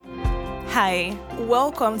Hi,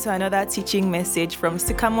 welcome to another teaching message from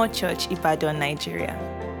Sycamore Church, Ibadan, Nigeria.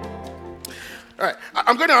 All right,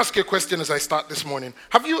 I'm going to ask you a question as I start this morning.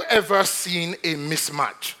 Have you ever seen a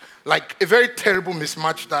mismatch? Like a very terrible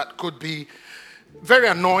mismatch that could be very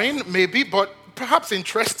annoying, maybe, but perhaps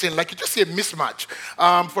interesting. Like you just see a mismatch.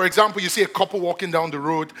 For example, you see a couple walking down the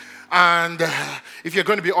road, and if you're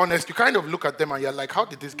going to be honest, you kind of look at them and you're like, how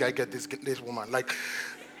did this guy get this woman? Like,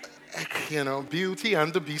 Beauty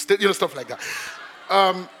and the Beast, stuff like that.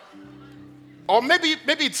 Or maybe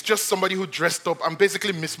it's just somebody who dressed up and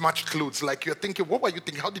basically mismatched clothes. Like you're thinking, what were you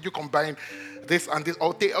thinking? How did you combine this and this?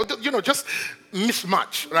 Just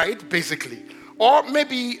mismatch, right? Basically. Or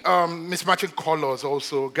maybe mismatching colors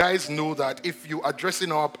also. Guys know that if you are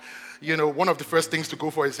dressing up, one of the first things to go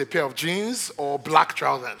for is a pair of jeans or black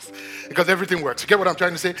trousers because everything works. You get what I'm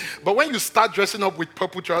trying to say? But when you start dressing up with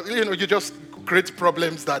purple trousers, you just create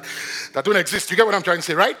problems that don't exist. You get what I'm trying to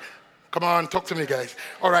say, right? Come on, talk to me, guys.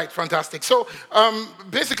 All right, fantastic. So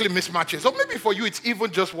basically mismatches. Or maybe for you, it's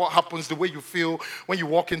even just what happens, the way you feel when you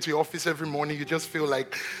walk into your office every morning. You just feel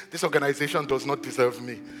like this organization does not deserve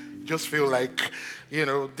me. You just feel like,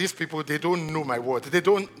 these people, they don't know my worth. They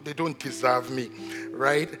don't deserve me,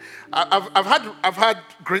 right? I've had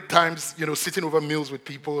great times, sitting over meals with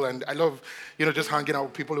people, and I love, just hanging out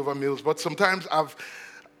with people over meals. But sometimes I've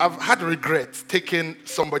had regrets taking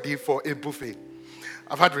somebody for a buffet.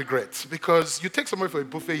 I've had regrets because you take somebody for a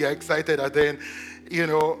buffet, you're excited, and then,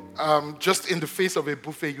 just in the face of a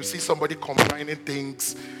buffet, you see somebody combining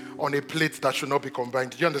things on a plate that should not be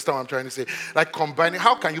combined. Do you understand what I'm trying to say? Like combining,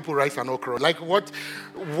 how can you put rice and okra? Like what,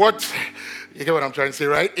 you get what I'm trying to say,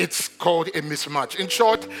 right? It's called a mismatch. In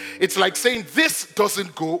short, it's like saying this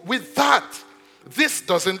doesn't go with that. This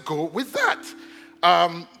doesn't go with that.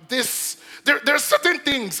 There are certain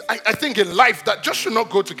things, I think, in life that just should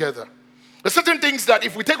not go together. There's certain things that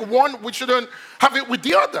if we take one, we shouldn't have it with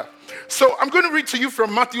the other. So I'm going to read to you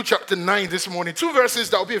from Matthew chapter 9 this morning. 2 verses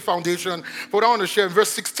that will be a foundation for what I want to share. In verse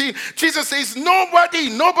 16, Jesus says,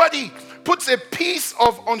 nobody puts a piece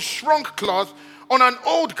of unshrunk cloth on an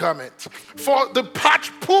old garment, for the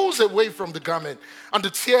patch pulls away from the garment, and the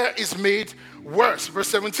tear is made worse. Verse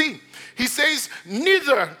 17, he says,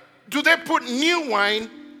 neither do they put new wine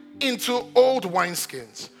into old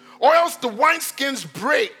wineskins, or else the wineskins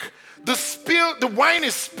break. The wine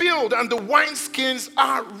is spilled and the wineskins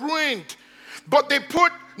are ruined. But they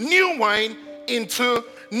put new wine into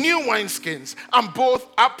new wineskins, and both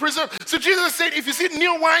are preserved. So Jesus said, if you see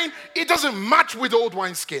new wine, it doesn't match with old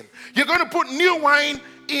wineskin. You're going to put new wine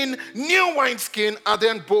in new wineskin, and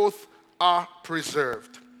then both are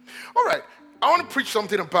preserved. All right. I want to preach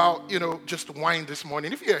something about, just wine this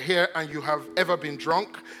morning. If you're here and you have ever been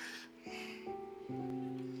drunk,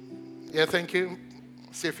 yeah, thank you.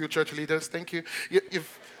 See a few church leaders, thank you.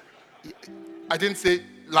 I didn't say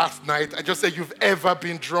last night, I just said you've ever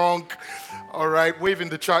been drunk. All right, wave in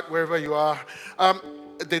the chat wherever you are.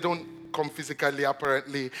 They don't come physically,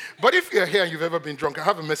 apparently. But if you're here and you've ever been drunk, I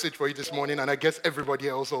have a message for you this morning, and I guess everybody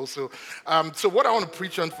else also. So what I want to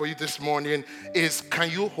preach on for you this morning is,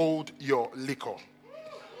 can you hold your liquor?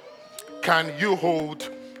 Can you hold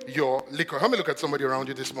your liquor? Let me look at somebody around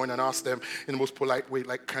you this morning and ask them in the most polite way,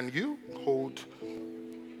 like, can you hold?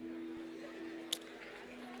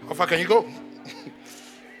 How far can you go?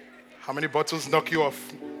 How many bottles knock you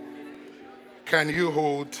off? Can you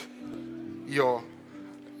hold your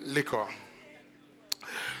liquor?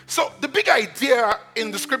 So the big idea in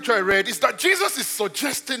the scripture I read is that Jesus is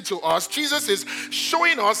suggesting to us, Jesus is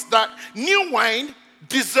showing us that new wine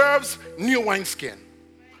deserves new wineskin.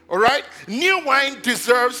 All right? New wine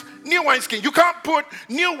deserves new wineskin. You can't put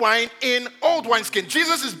new wine in old wineskin.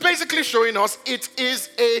 Jesus is basically showing us it is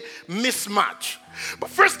a mismatch. But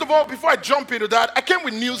first of all, before I jump into that, I came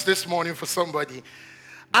with news this morning for somebody.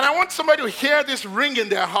 And I want somebody to hear this ring in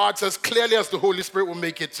their hearts as clearly as the Holy Spirit will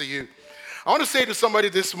make it to you. I want to say to somebody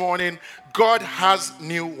this morning, God has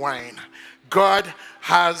new wine. God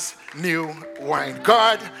has new wine.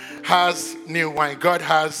 God has new wine. God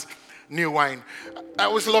has new wine. I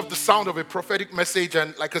always love the sound of a prophetic message,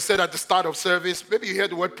 and like I said at the start of service, maybe you hear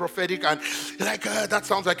the word prophetic and you're like, that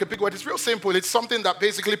sounds like a big word. It's real simple. It's something that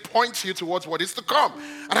basically points you towards what is to come.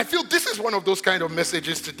 And I feel this is one of those kind of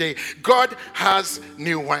messages today. God has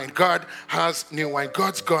new wine. God has new wine.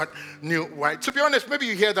 God's got new wine. To be honest, maybe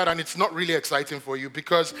you hear that and it's not really exciting for you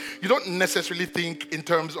because you don't necessarily think in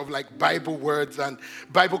terms of like Bible words and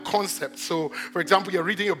Bible concepts. So, for example, you're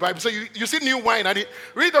reading your Bible. So you see new wine and it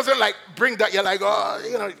really doesn't like bring that. You're like, oh,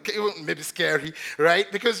 maybe scary,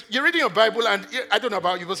 right? Because you're reading your Bible, and I don't know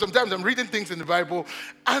about you, but sometimes I'm reading things in the Bible,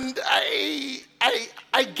 and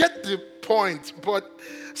I get the point, but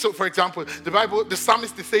so for example, the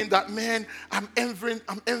psalmist is saying that, man, I'm envying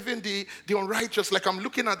the unrighteous, like I'm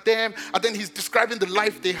looking at them, and then he's describing the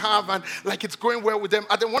life they have, and like it's going well with them,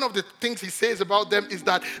 and then one of the things he says about them is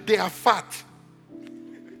that they are fat.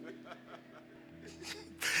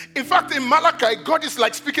 In fact, in Malachi, God is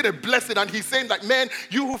like speaking a blessing, and he's saying like, man,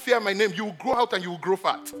 you who fear my name, you will grow out and you will grow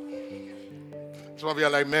fat. Some of you are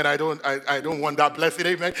like, man, I don't want that blessing,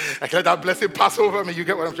 amen. I can let that blessing pass over me. You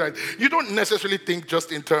get what I'm trying. You don't necessarily think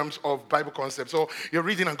just in terms of Bible concepts. So you're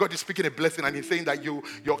reading and God is speaking a blessing, and he's saying that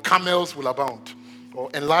your camels will abound. Or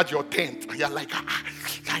enlarge your tent. And you're like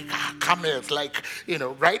camels,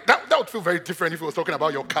 right? That would feel very different if he was talking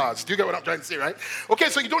about your cars. Do you get what I'm trying to say, right? Okay,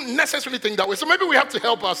 so you don't necessarily think that way. So maybe we have to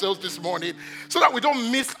help ourselves this morning so that we don't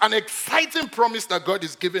miss an exciting promise that God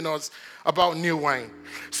is giving us about new wine.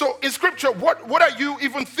 So in scripture, what are you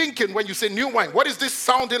even thinking when you say new wine? What is this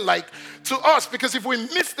sounding like to us? Because if we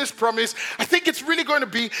miss this promise, I think it's really going to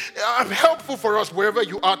be helpful for us wherever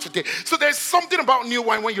you are today. So there's something about new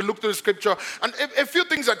wine when you look to the scripture. And a few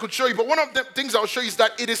things I could show you, but one of the things I'll show you is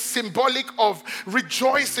that it is symbolic of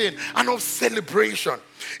rejoicing and of celebration.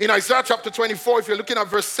 In Isaiah chapter 24, if you're looking at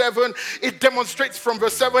verse 7, it demonstrates from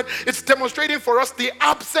verse 7, it's demonstrating for us the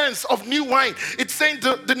absence of new wine. It's saying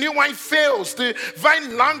the new wine fails, the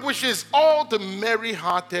vine languishes, all the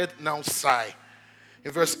merry-hearted now sigh.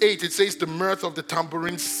 In verse 8, it says the mirth of the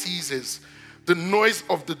tambourine ceases, the noise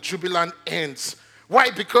of the jubilant ends.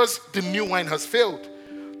 Why? Because the new wine has failed.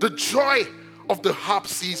 The joy of the harp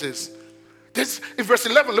ceases. In verse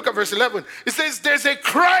 11, look at verse 11. It says there's a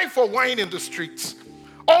cry for wine in the streets.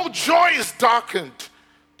 All joy is darkened.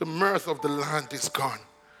 The mirth of the land is gone.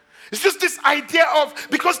 It's just this idea of,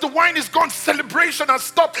 because the wine is gone, celebration has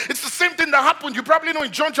stopped. It's the same thing that happened. You probably know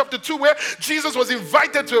in John chapter 2 where Jesus was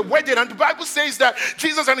invited to a wedding, and the Bible says that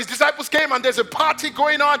Jesus and his disciples came and there's a party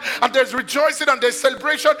going on and there's rejoicing and there's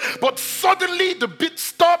celebration, but suddenly the beat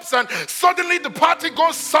stops and suddenly the party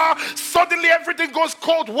goes sour. Suddenly everything goes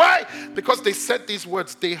cold. Why? Because they said these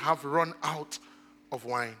words, they have run out of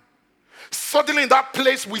wine. Suddenly in that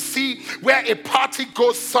place we see where a party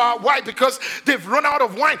goes sour. Why? Because they've run out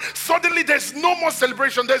of wine. Suddenly there's no more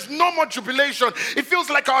celebration. There's no more jubilation. It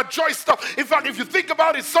feels like our joy stopped. In fact, if you think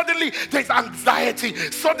about it, suddenly there's anxiety.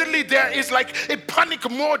 Suddenly there is like a panic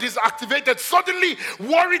mode is activated. Suddenly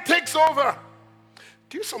worry takes over.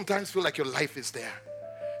 Do you sometimes feel like your life is there?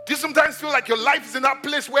 Do you sometimes feel like your life is in that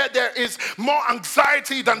place where there is more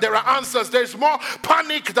anxiety than there are answers? There's more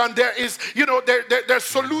panic than there is, there's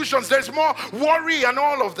solutions. There's more worry and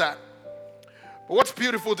all of that. But what's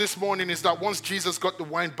beautiful this morning is that once Jesus got the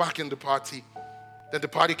wine back in the party, then the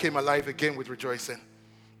party came alive again with rejoicing.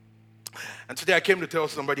 And today I came to tell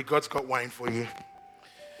somebody God's got wine for you.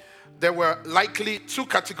 There were likely two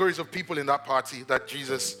categories of people in that party that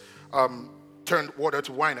Jesus turned water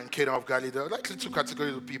to wine in Cana of Galilee. There are likely two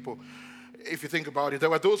categories of people, if you think about it. There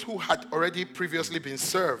were those who had already previously been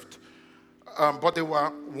served, but they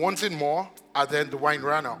were wanting more, and then the wine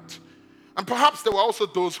ran out. And perhaps there were also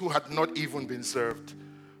those who had not even been served,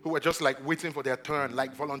 who were just like waiting for their turn,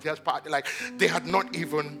 like volunteers party, like they had not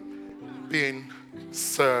even been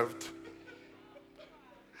served.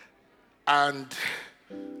 And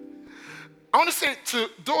I want to say to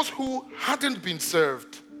those who hadn't been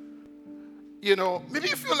served, maybe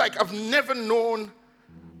you feel like I've never known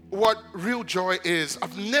what real joy is.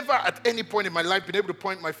 I've never at any point in my life been able to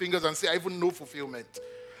point my fingers and say, I even know fulfillment.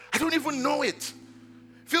 I don't even know it.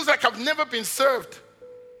 Feels like I've never been served.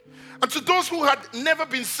 And to those who had never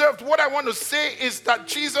been served, what I want to say is that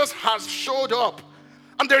Jesus has showed up.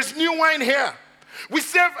 And there's new wine here. We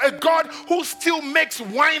serve a God who still makes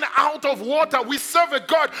wine out of water. We serve a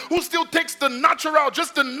God who still takes the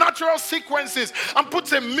natural sequences and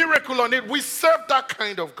puts a miracle on it. We serve that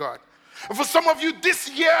kind of God. And for some of you,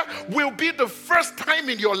 this year will be the first time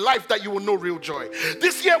in your life that you will know real joy.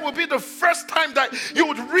 This year will be the first time that you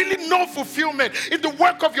would really know fulfillment in the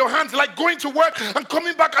work of your hands, like going to work and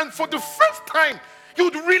coming back. And for the first time, you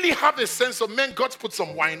would really have a sense of, man, God's put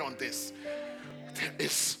some wine on this. There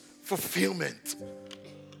is fulfillment.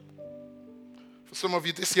 For some of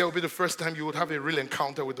you, this year will be the first time you would have a real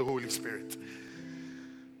encounter with the Holy Spirit.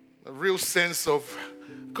 A real sense of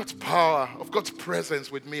God's power, of God's presence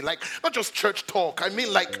with me. Like, not just church talk. I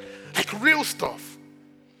mean like real stuff.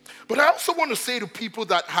 But I also want to say to people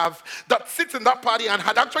that sit in that party and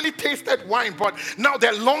had actually tasted wine, but now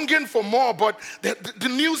they're longing for more, but the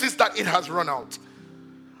news is that it has run out.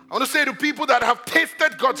 I want to say to people that have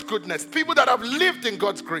tasted God's goodness, people that have lived in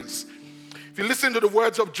God's grace, If you listen to the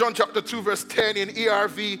words of John chapter 2 verse 10 in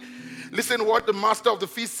ERV, listen to what the master of the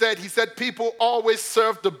feast said. He said, people always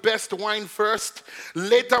serve the best wine first.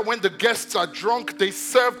 Later, when the guests are drunk, they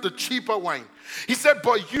serve the cheaper wine. He said,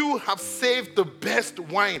 but you have saved the best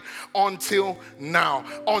wine until now.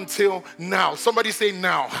 Until now. Somebody say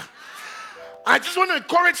now. I just want to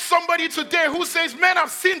encourage somebody today who says, man,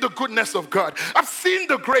 I've seen the goodness of God. I've seen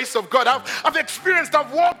the grace of God. I've experienced,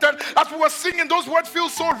 I've walked, and as we were singing, those words feel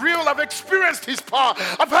so real. I've experienced his power.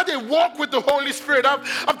 I've had a walk with the Holy Spirit.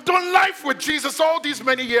 I've done life with Jesus all these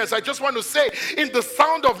many years. I just want to say, in the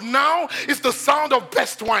sound of now is the sound of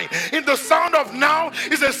best wine. In the sound of now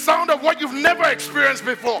is a sound of what you've never experienced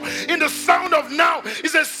before. In the sound of now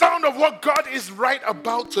is a sound of what God is right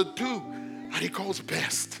about to do. And he calls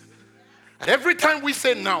best. And every time we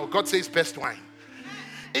say now, God says best wine.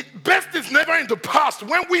 Best is never in the past.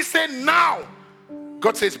 When we say now,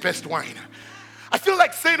 God says best wine. I feel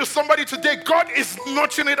like saying to somebody today, God is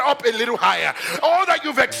notching it up a little higher. All that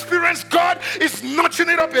you've experienced, God is notching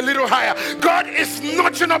it up a little higher. God is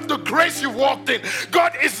notching up the grace you walked in.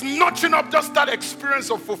 God is notching up just that experience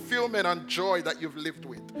of fulfillment and joy that you've lived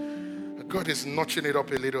with. God is notching it up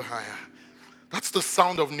a little higher. That's the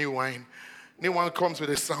sound of new wine. New wine comes with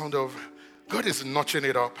a sound of God is notching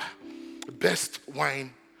it up. Best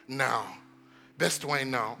wine now. Best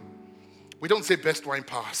wine now. We don't say best wine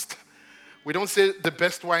past. We don't say the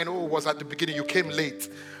best wine, was at the beginning, you came late.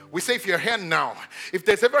 We say if you're here now, if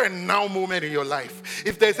there's ever a now moment in your life,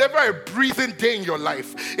 if there's ever a breathing day in your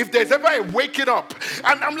life, if there's ever a waking up,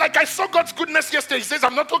 and I'm like, I saw God's goodness yesterday. He says,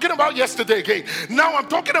 I'm not talking about yesterday again. Now I'm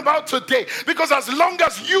talking about today. Because as long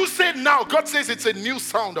as you say now, God says it's a new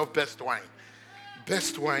sound of best wine.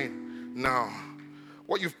 Best wine now.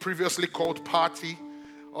 What you've previously called party,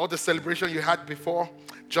 all the celebration you had before,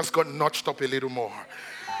 just got notched up a little more.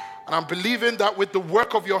 And I'm believing that with the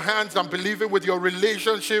work of your hands, I'm believing with your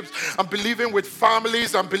relationships, I'm believing with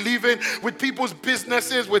families, I'm believing with people's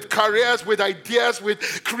businesses, with careers, with ideas,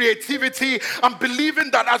 with creativity. I'm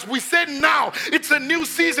believing that as we say now, it's a new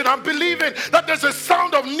season. I'm believing that there's a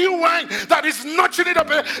sound of new wine that is notching it up.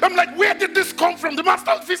 I'm like, where did this come from? The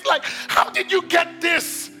master of the feast, like, how did you get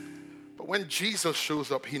this? But when Jesus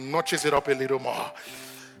shows up, he notches it up a little more.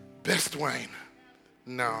 Best wine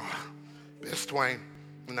now. Best wine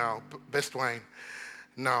now. Best wine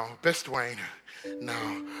now. Best wine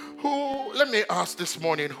now. Let me ask this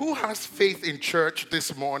morning, who has faith in church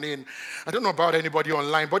this morning? I don't know about anybody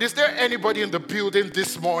online, but is there anybody in the building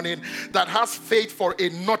this morning that has faith for a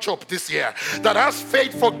notch up this year? That has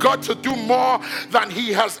faith for God to do more than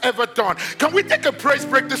he has ever done? Can we take a praise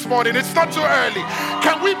break this morning? It's not too early.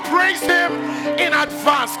 Can we praise him in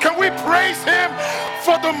advance? Can we praise him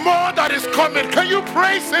for the more that is coming? Can you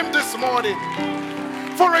praise him this morning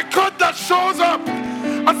for a God that shows up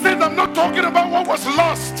and says, I'm not talking about what was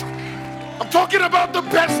lost. I'm talking about the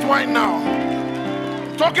best wine now.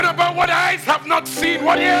 I'm talking about what eyes have not seen,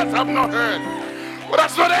 what ears have not heard, what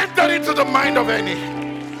has not entered into the mind of any.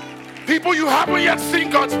 People, you haven't yet seen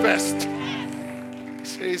God's best. He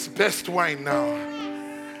says best wine now.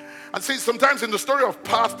 And see, sometimes in the story of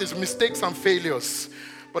past, there's mistakes and failures.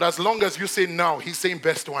 But as long as you say now, he's saying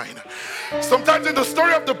best wine. Sometimes in the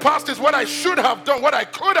story of the past is what I should have done, what I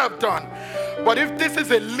could have done. But if this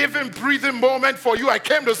is a living, breathing moment for you, I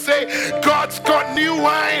came to say, God's got new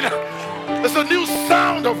wine. There's a new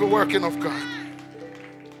sound of the working of God.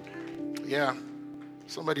 Yeah.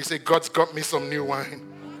 Somebody say, God's got me some new wine.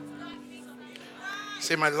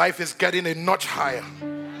 Say, my life is getting a notch higher.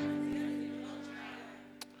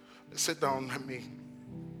 Sit down, let me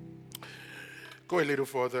go a little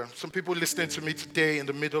further. Some people listening to me today in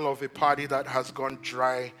the middle of a party that has gone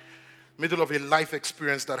dry, middle of a life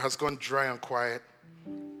experience that has gone dry and quiet,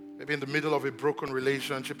 maybe in the middle of a broken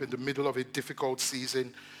relationship, in the middle of a difficult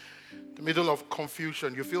season, the middle of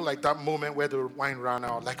confusion. You feel like that moment where the wine ran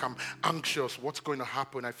out, like I'm anxious, what's going to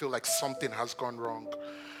happen? I feel like something has gone wrong.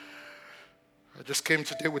 I just came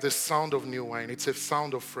today with a sound of new wine. It's a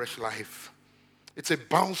sound of fresh life. It's a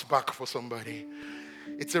bounce back for somebody.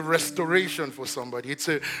 It's a restoration for somebody. It's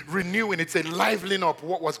a renewing. It's a livening up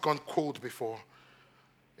what was gone cold before.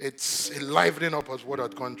 It's a livening up as what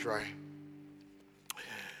had gone dry.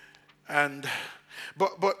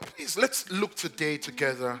 But please, let's look today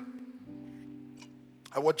together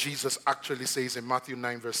at what Jesus actually says in Matthew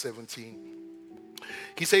 9 verse 17.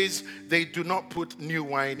 He says, they do not put new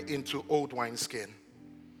wine into old wineskin,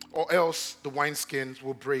 or else the wineskins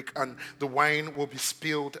will break and the wine will be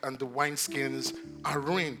spilled and the wineskins are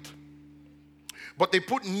ruined. But they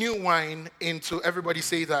put new wine into, everybody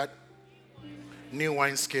say that, new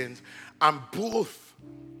wineskins, and both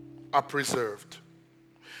are preserved.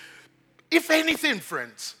 if anything,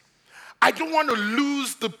 friends, I don't want to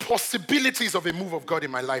lose the possibilities of a move of God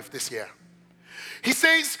in my life this year. He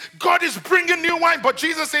says, God is bringing new wine, but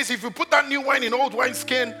Jesus says, if you put that new wine in old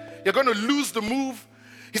wineskin, you're going to lose the move.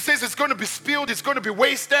 He says it's going to be spilled, it's going to be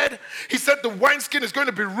wasted. He said the wineskin is going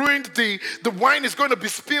to be ruined, the wine is going to be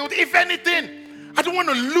spilled. If anything, I don't want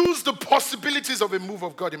to lose the possibilities of a move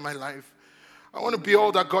of God in my life. I want to be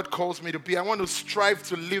all that God calls me to be. I want to strive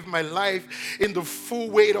to live my life in the full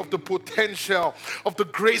weight of the potential of the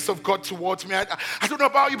grace of God towards me. I don't know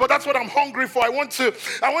about you, but that's what I'm hungry for. I want to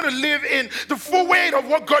live in the full weight of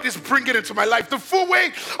what God is bringing into my life, the full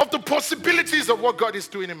weight of the possibilities of what God is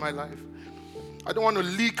doing in my life. I don't want to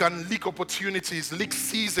leak opportunities, leak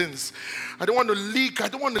seasons. I don't want to leak. I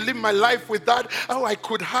don't want to live my life with that. Oh, I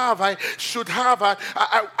could have. I should have. I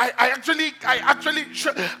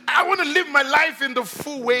want to live my life in the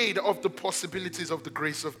full weight of the possibilities of the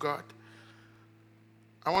grace of God.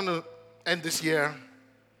 I want to end this year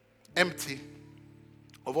empty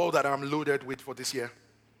of all that I'm loaded with for this year,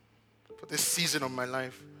 for this season of my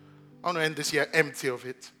life. I want to end this year empty of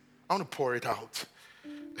it. I want to pour it out.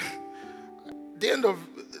 At the end of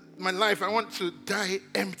my life, I want to die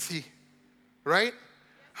empty, right?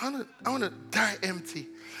 I want to die empty.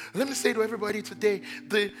 Let me say to everybody today,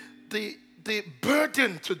 the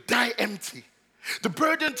burden to die empty, the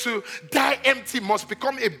burden to die empty must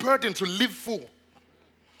become a burden to live full.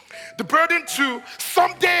 The burden to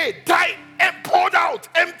someday die and poured out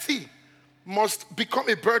empty must become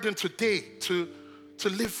a burden today to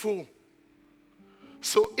live full.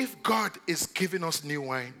 So if God is giving us new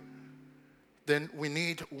wine, then we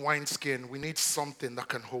need wineskin. We need something that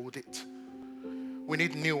can hold it. We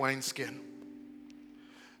need new wineskin.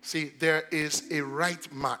 See, there is a right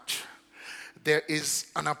match. There is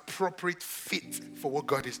an appropriate fit for what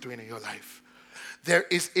God is doing in your life. There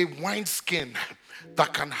is a wineskin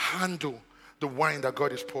that can handle the wine that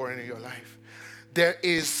God is pouring in your life. There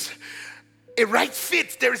is a right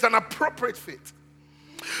fit. There is an appropriate fit.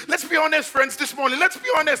 Let's be honest, friends, this morning. Let's be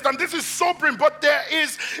honest, and this is sobering, but there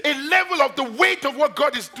is a level of the weight of what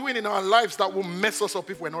God is doing in our lives that will mess us up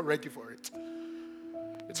if we're not ready for it.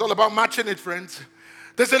 It's all about matching it, friends.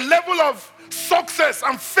 There's a level of success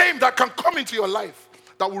and fame that can come into your life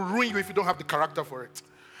that will ruin you if you don't have the character for it.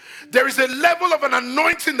 There is a level of an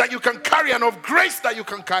anointing that you can carry and of grace that you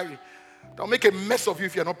can carry that will make a mess of you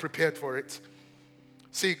if you're not prepared for it.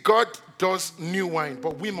 See, God does new wine,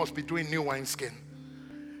 but we must be doing new wineskin.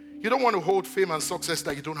 You don't want to hold fame and success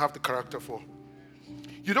that you don't have the character for.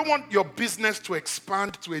 You don't want your business to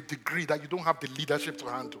expand to a degree that you don't have the leadership to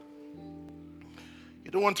handle.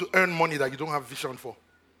 You don't want to earn money that you don't have vision for.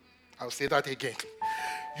 I'll say that again.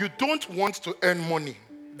 You don't want to earn money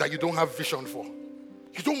that you don't have vision for.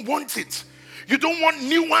 You don't want it. You don't want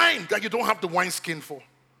new wine that you don't have the wineskin for.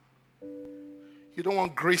 You don't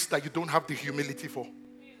want grace that you don't have the humility for.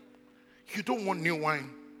 You don't want new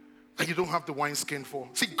wine that you don't have the wineskin for.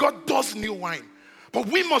 See, God does new wine, but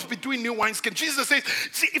we must be doing new wineskin. Jesus says,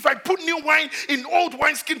 see, if I put new wine in old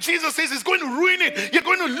wineskin, Jesus says it's going to ruin it. You're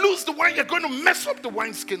going to lose the wine. You're going to mess up the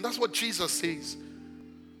wineskin. That's what Jesus says.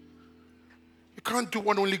 You can't do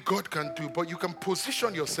what only God can do, but you can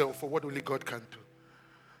position yourself for what only God can do.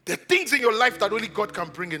 There are things in your life that only God can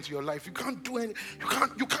bring into your life. You can't do any.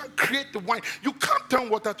 You can't create the wine. You can't turn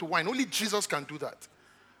water to wine. Only Jesus can do that.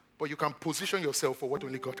 But you can position yourself for what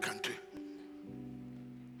only God can do.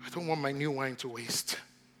 I don't want my new wine to waste.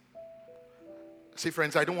 See,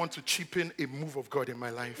 friends, I don't want to cheapen a move of God in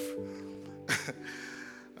my life.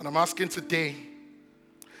 And I'm asking today,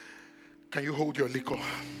 can you hold your liquor?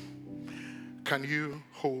 Can you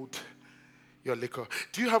hold your liquor?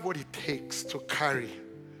 Do you have what it takes to carry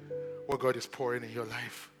what God is pouring in your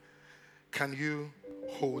life? Can you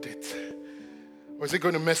hold it? Or is it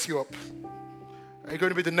going to mess you up? Are you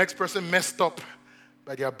going to be the next person messed up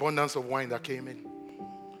by the abundance of wine that came in?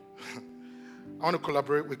 I want to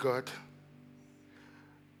collaborate with God.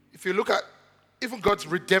 If you look at even God's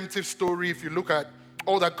redemptive story, if you look at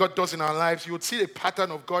all that God does in our lives, you would see a pattern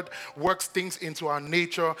of God works things into our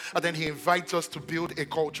nature, and then he invites us to build a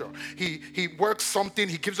culture. He works something,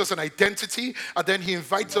 he gives us an identity, and then he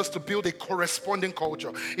invites us to build a corresponding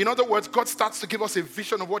culture. In other words, God starts to give us a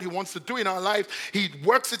vision of what he wants to do in our life. He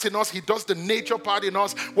works it in us. He does the nature part in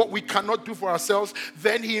us, what we cannot do for ourselves.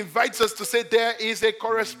 Then he invites us to say there is a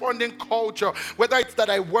corresponding culture. Whether it's that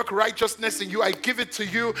I work righteousness in you, I give it to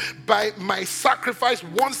you by my sacrifice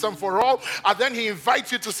once and for all, and then he invites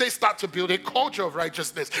invites you to say, start to build a culture of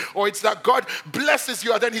righteousness. Or it's that God blesses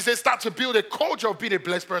you and then he says, start to build a culture of being a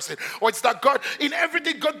blessed person. Or it's that God, in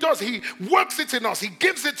everything God does, he works it in us. He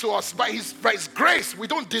gives it to us by his grace. We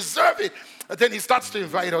don't deserve it. And then he starts to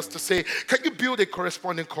invite us to say, can you build a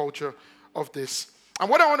corresponding culture of this? And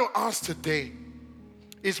what I want to ask today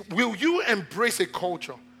is, will you embrace a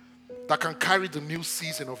culture that can carry the new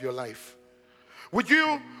season of your life? Would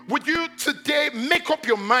you today make up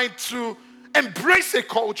your mind to embrace a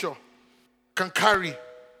culture can carry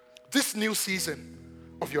this new season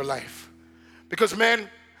of your life? Because, man,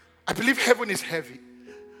 I believe heaven is heavy.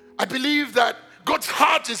 I believe that God's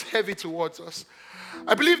heart is heavy towards us.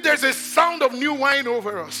 I believe there's a sound of new wine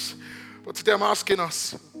over us. But today I'm asking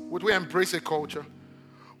us, would we embrace a culture?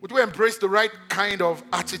 Would we embrace the right kind of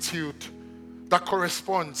attitude that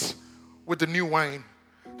corresponds with the new wine?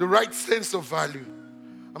 The right sense of value.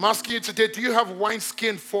 I'm asking you today, do you have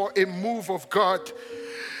wineskin for a move of God?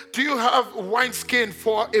 Do you have wineskin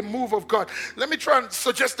for a move of God? Let me try and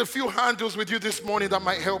suggest a few handles with you this morning that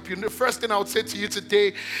might help you. The first thing I would say to you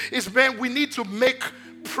today is, man, we need to make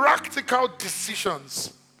practical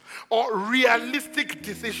decisions or realistic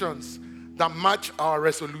decisions that match our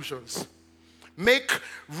resolutions. Make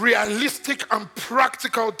realistic and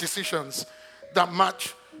practical decisions that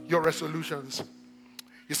match your resolutions.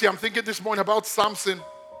 You see, I'm thinking this morning about Samson.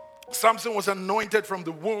 Samson was anointed from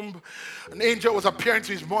the womb. An angel was appearing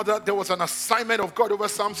to his mother. There was an assignment of God over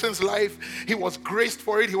Samson's life. He was graced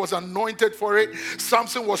for it. He was anointed for it.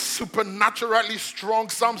 Samson was supernaturally strong.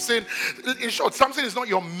 Samson, in short, Samson is not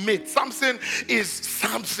your mate. Samson is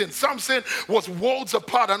Samson. Samson was worlds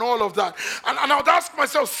apart and all of that. And I would ask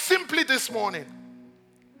myself simply this morning,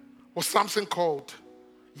 was Samson called?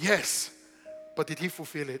 Yes. But did he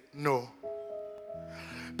fulfill it? No.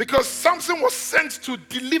 Because Samson was sent to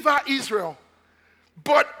deliver Israel,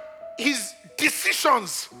 but his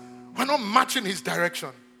decisions were not matching his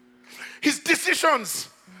direction. His decisions,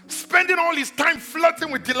 spending all his time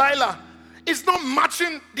flirting with Delilah, is not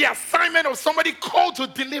matching the assignment of somebody called to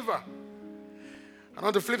deliver. And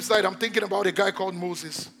on the flip side, I'm thinking about a guy called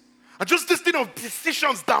Moses. And just this thing of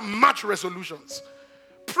decisions that match resolutions.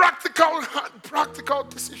 Practical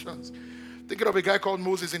decisions. Thinking of a guy called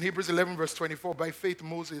Moses in Hebrews 11 verse 24. By faith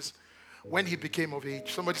Moses, when he became of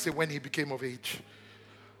age. Somebody say, when he became of age.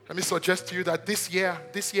 Let me suggest to you that this year,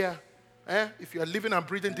 if you are living and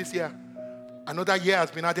breathing this year, another year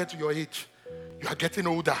has been added to your age. You are getting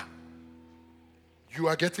older. You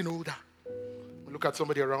are getting older. Look at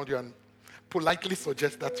somebody around you and politely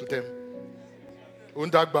suggest that to them.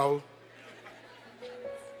 Undagbao.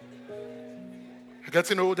 You're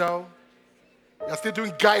getting older. You're still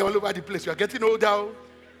doing guy all over the place. You're getting older.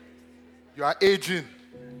 You are aging.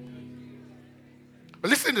 But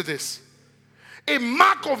listen to this. A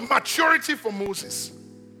mark of maturity for Moses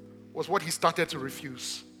was what he started to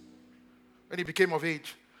refuse when he became of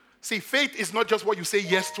age. See, faith is not just what you say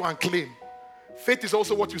yes to and claim. Faith is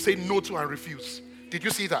also what you say no to and refuse. Did you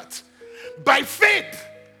see that? By faith,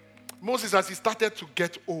 Moses, as he started to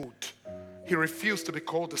get old, he refused to be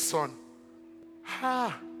called the son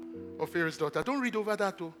of Pharaoh's daughter. Don't read over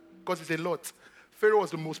that though, because it's a lot. Pharaoh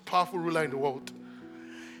was the most powerful ruler in the world.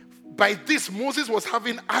 By this, Moses was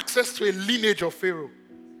having access to a lineage of Pharaoh.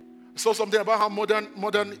 I saw something about how modern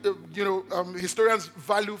historians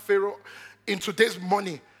value Pharaoh in today's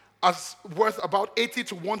money as worth about 80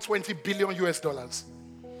 to 120 billion US dollars.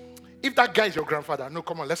 If that guy is your grandfather, no,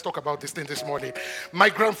 come on, let's talk about this thing this morning. My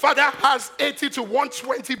grandfather has 80 to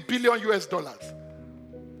 120 billion US dollars.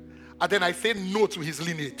 And then I say no to his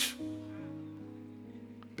lineage.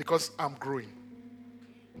 Because I'm growing.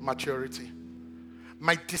 Maturity.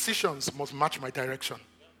 My decisions must match my direction.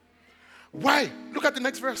 Why? Look at the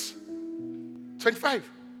next verse. 25.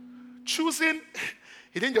 Choosing,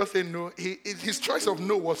 he didn't just say no. His choice of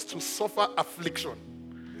no was to suffer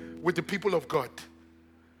affliction with the people of God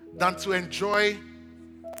than to enjoy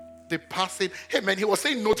the passing. Hey man, he was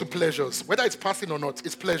saying no to pleasures. Whether it's passing or not,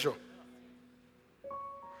 it's pleasure.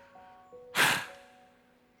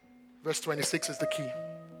 Verse 26 is the key.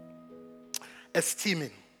 Esteeming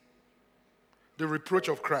the reproach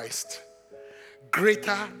of Christ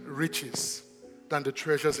greater riches than the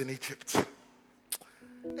treasures in Egypt.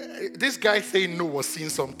 This guy saying no was seeing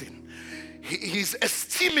something. He's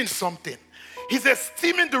esteeming something. He's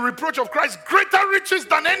esteeming the reproach of Christ greater riches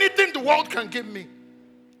than anything the world can give me.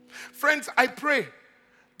 Friends, I pray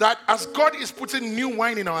that as God is putting new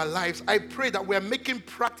wine in our lives, I pray that we are making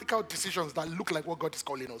practical decisions that look like what God is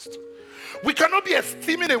calling us to. We cannot be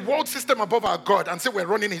esteeming a world system above our God and say we're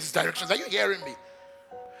running in his directions. Are you hearing me?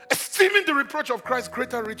 Esteeming the reproach of Christ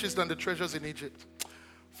greater riches than the treasures in Egypt.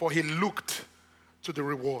 For he looked to the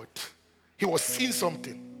reward. He was seeing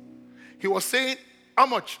something. He was saying, how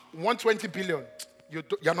much? 120 billion.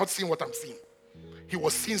 You're not seeing what I'm seeing. He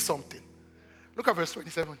was seeing something. Look at verse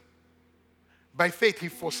 27. By faith he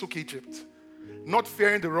forsook Egypt, not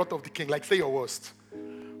fearing the wrath of the king. Like say your worst.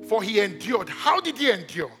 For he endured. How did he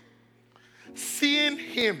endure? Seeing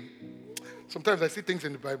him. Sometimes I see things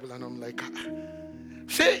in the Bible and I'm like,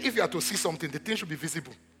 say if you are to see something, the thing should be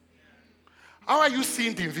visible. How are you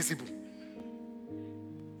seeing the invisible?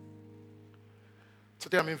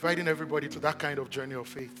 Today I'm inviting everybody to that kind of journey of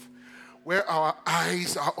faith where our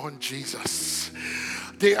eyes are on Jesus.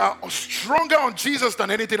 They are stronger on Jesus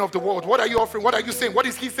than anything of the world. What are you offering? What are you saying? What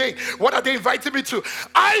is he saying? What are they inviting me to?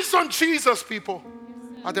 Eyes on Jesus, people.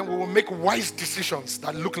 And then we will make wise decisions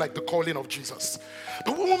that look like the calling of Jesus.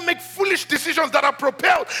 But we won't make foolish decisions that are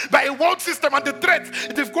propelled by a world system and the threats.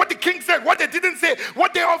 It is what the king said, what they didn't say,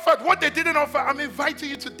 what they offered, what they didn't offer. I'm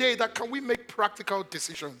inviting you today that can we make practical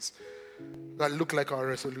decisions that look like our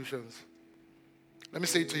resolutions? Let me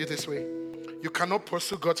say it to you this way. You cannot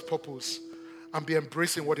pursue God's purpose and be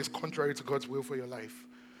embracing what is contrary to God's will for your life.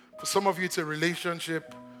 For some of you, it's a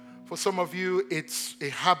relationship. For some of you, it's a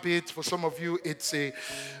habit. For some of you, it's a...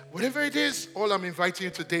 Whatever it is, all I'm inviting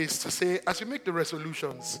you today is to say, as you make the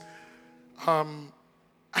resolutions, I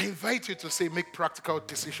invite you to say, make practical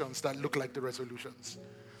decisions that look like the resolutions.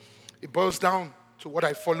 It boils down to what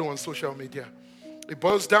I follow on social media. It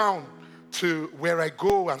boils down to where I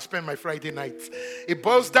go and spend my Friday nights. It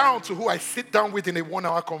boils down to who I sit down with in a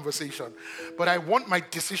 1-hour conversation. But I want my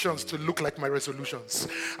decisions to look like my resolutions.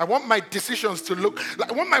 I want my decisions to look like,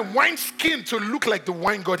 I want my wine skin to look like the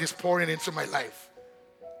wine God is pouring into my life.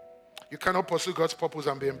 You cannot pursue God's purpose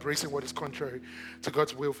and be embracing what is contrary to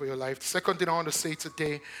God's will for your life. The second thing I want to say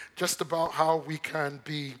today, just about how we can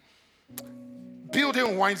be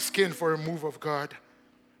building wine skin for a move of God,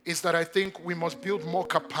 is that I think we must build more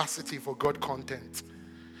capacity for God content.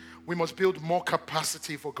 We must build more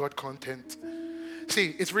capacity for God content.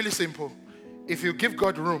 See, it's really simple. If you give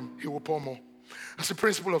God room, he will pour more. That's the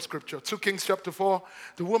principle of scripture. 2 Kings chapter 4,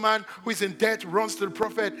 the woman who is in debt runs to the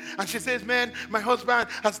prophet and she says, man, my husband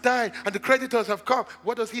has died and the creditors have come.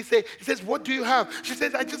 What does he say? He says, what do you have? She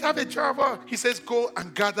says, I just have a jar of oil. He says, go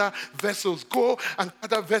and gather vessels. Go and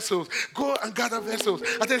gather vessels. Go and gather vessels.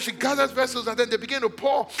 And then she gathers vessels and then they begin to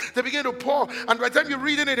pour. They begin to pour. And by the time you're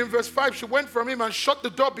reading it in verse 5, she went from him and shut the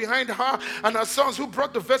door behind her and her sons who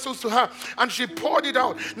brought the vessels to her. And she poured it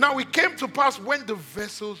out. Now it came to pass when the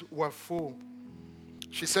vessels were full,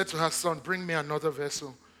 she said to her son, bring me another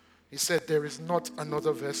vessel. He said, there is not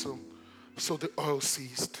another vessel. So the oil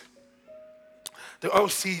ceased. The oil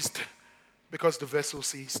ceased because the vessel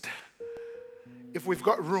ceased. If we've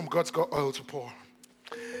got room, God's got oil to pour.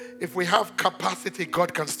 If we have capacity,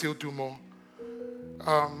 God can still do more.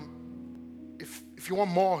 If you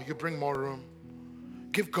want more, you bring more room.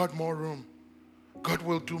 Give God more room. God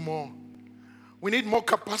will do more. We need more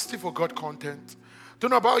capacity for God content. Don't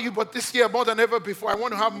know about you, but this year, more than ever before, I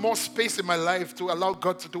want to have more space in my life to allow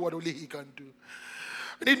God to do what only he can do.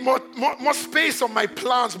 I need more space on my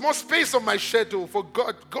plans, more space on my schedule for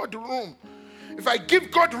God room. If I give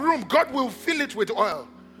God room, God will fill it with oil.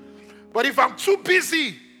 But if I'm too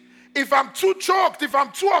busy, if I'm too choked, if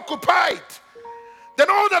I'm too occupied, then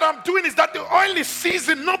all that I'm doing is that the oil is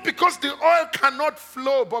seasoned, not because the oil cannot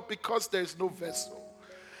flow, but because there is no vessel.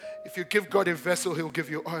 If you give God a vessel, he'll give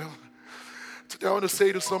you oil. Today I want to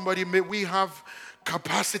say to somebody, may we have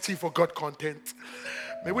capacity for God content.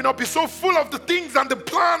 May we not be so full of the things and the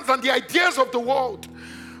plans and the ideas of the world.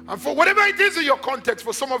 And for whatever it is in your context,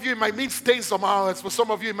 for some of you it might mean staying some hours. For some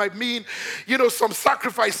of you it might mean, some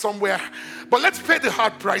sacrifice somewhere. But let's pay the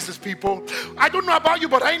hard prices, people. I don't know about you,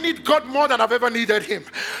 but I need God more than I've ever needed him.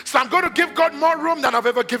 So I'm going to give God more room than I've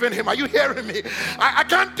ever given him. Are you hearing me? I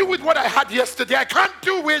can't do with what I had yesterday. I can't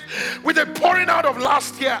do with the pouring out of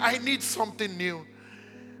last year. I need something new.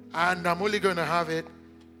 And I'm only going to have it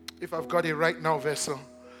if I've got a right now vessel.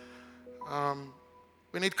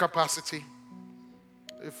 We need capacity.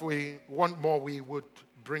 If we want more, we would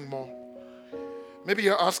bring more. Maybe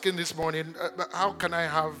you're asking this morning, how can I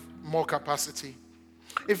have more capacity?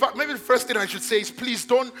 In fact, maybe the first thing I should say is please,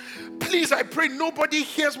 I pray nobody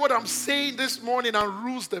hears what I'm saying this morning and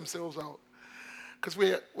rules themselves out. Because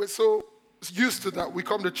we're so used to that. We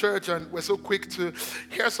come to church and we're so quick to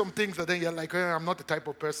hear some things and then you're like, I'm not the type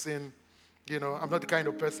of person, I'm not the kind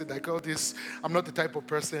of person like all this. I'm not the type of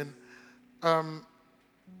person. And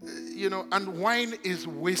wine is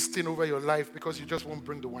wasting over your life because you just won't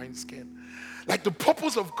bring the wineskin. Like the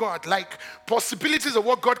purpose of God, like possibilities of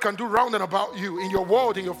what God can do round and about you, in your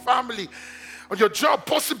world, in your family, on your job,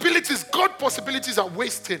 possibilities, God possibilities are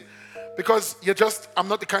wasting Because I'm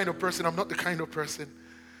not the kind of person, I'm not the kind of person.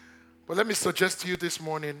 But let me suggest to you this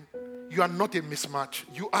morning, you are not a mismatch.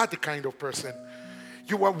 You are the kind of person.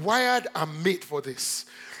 You are wired and made for this.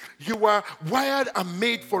 You are wired and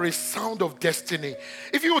made for a sound of destiny.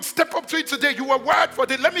 If you would step up to it today, you are wired for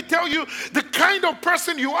it. Let me tell you, the kind of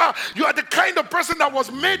person you are the kind of person that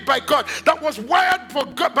was made by God, that was wired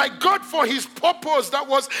by God for his purpose, that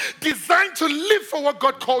was designed to live for what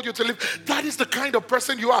God called you to live. That is the kind of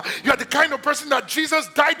person you are. You are the kind of person that Jesus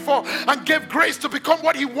died for and gave grace to become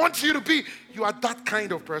what he wants you to be. You are that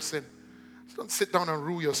kind of person. So don't sit down and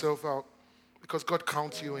rule yourself out because God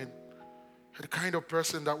counts you in. You're the kind of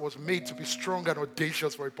person that was made to be strong and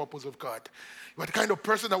audacious for the purpose of God. You are the kind of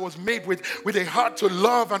person that was made with a heart to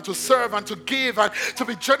love and to serve and to give and to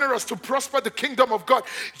be generous, to prosper the kingdom of God.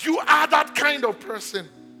 You are that kind of person.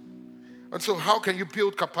 And so how can you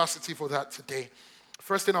build capacity for that today?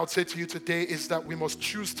 First thing I would say to you today is that we must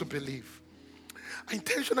choose to believe. I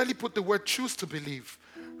intentionally put the word choose to believe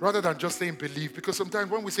rather than just saying believe, because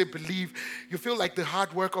sometimes when we say believe, you feel like the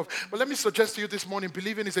hard work of, but let me suggest to you this morning,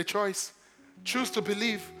 believing is a choice. Choose to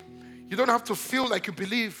believe. You don't have to feel like you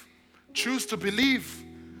believe. Choose to believe.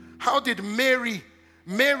 How did Mary,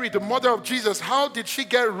 the mother of Jesus, how did she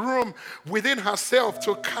get room within herself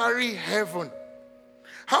to carry heaven?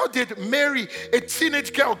 How did Mary, a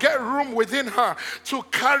teenage girl, get room within her to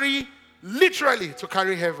carry, literally to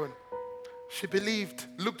carry heaven? She believed.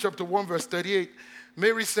 Luke chapter 1 verse 38.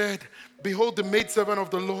 Mary said, "Behold the maidservant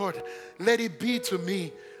of the Lord, let it be to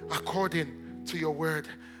me according to your word."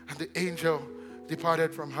 And the angel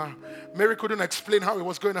departed from her. Mary couldn't explain how it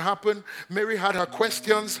was going to happen. Mary had her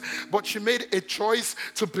questions, but she made a choice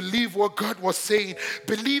to believe what God was saying.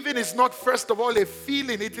 Believing is not, first of all, a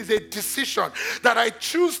feeling. It is a decision that I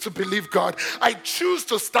choose to believe God. I choose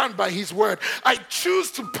to stand by his word. I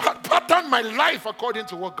choose to pattern my life according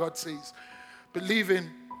to what God says. Believing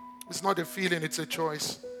is not a feeling, it's a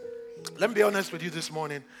choice. Let me be honest with you this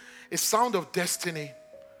morning. A sound of destiny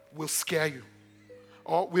will scare you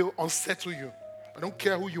or will unsettle you. I don't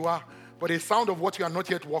care who you are, but a sound of what you are not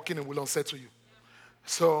yet walking in will unsettle you.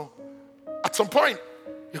 So, at some point,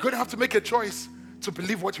 you're going to have to make a choice to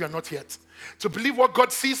believe what you are not yet. To believe what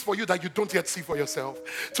God sees for you that you don't yet see for yourself.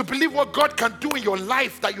 To believe what God can do in your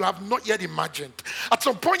life that you have not yet imagined. At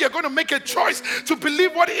some point, you're going to make a choice to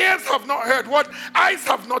believe what ears have not heard, what eyes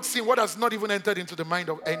have not seen, what has not even entered into the mind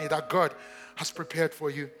of any that God has prepared for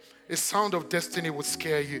you. A sound of destiny will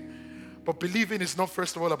scare you. But believing is not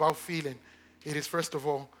first of all about feeling. It is first of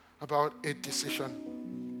all about a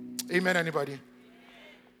decision. Amen, anybody?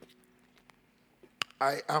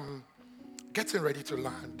 I am getting ready to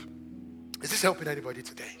land. Is this helping anybody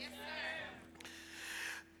today? Yes,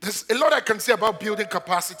 there's a lot I can say about building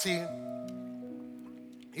capacity.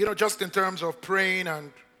 Just in terms of praying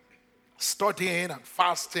and studying and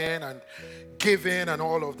fasting and giving and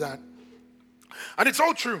all of that. And it's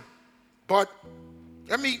all true. But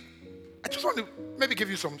I just want to maybe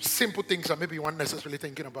give you some simple things that maybe you weren't necessarily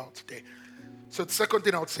thinking about today. So the second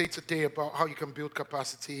thing I would say today about how you can build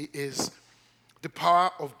capacity is the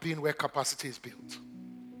power of being where capacity is built.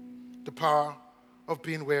 The power of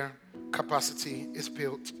being where capacity is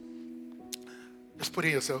built. Just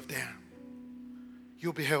putting yourself there.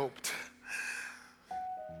 You'll be helped.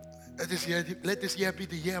 Let this year be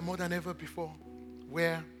the year more than ever before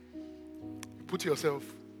where you put yourself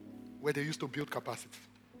where they used to build capacity.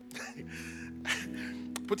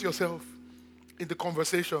 Put yourself in the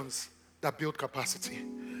conversations that build capacity.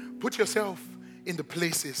 Put yourself in the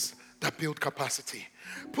places that build capacity.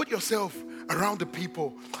 Put yourself around the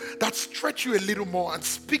people that stretch you a little more and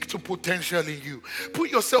speak to potential in you. Put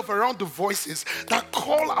yourself around the voices that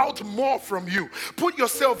call out more from you. Put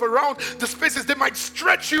yourself around the spaces that might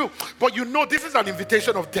stretch you, but this is an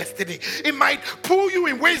invitation of destiny. It might pull you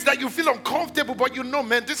in ways that you feel uncomfortable, but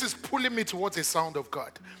man, this is pulling me towards a sound of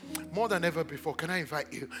God. More than ever before, can I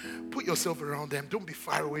invite you? Put yourself around them. Don't be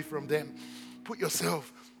far away from them. Put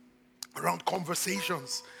yourself around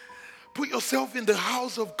conversations. Put yourself in the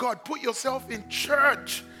house of God. Put yourself in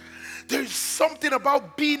church. There is something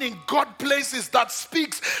about being in God places that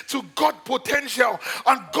speaks to God potential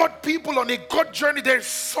and God people on a God journey. There is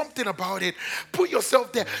something about it. Put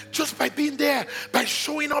yourself there just by being there, by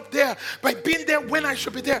showing up there, by being there when I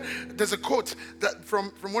should be there. There's a quote that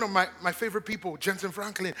from one of my favorite people, Jensen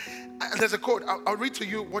Franklin. And there's a quote. I'll read to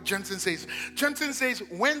you what Jensen says. Jensen says,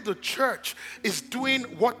 when the church is doing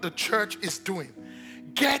what the church is doing,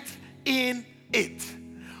 get in it.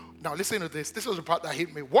 Now listen to this. This was the part that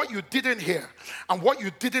hit me. What you didn't hear and what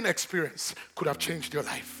you didn't experience could have changed your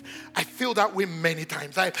life. I feel that way many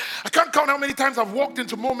times. I can't count how many times I've walked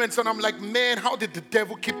into moments and I'm like, man, how did the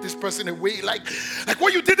devil keep this person away? Like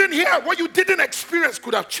what you didn't hear, what you didn't experience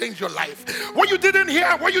could have changed your life. What you didn't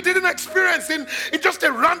hear, what you didn't experience in just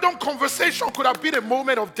a random conversation could have been a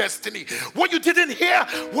moment of destiny. What you didn't hear,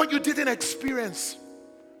 what you didn't experience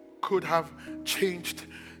could have changed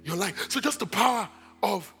your life. So just the power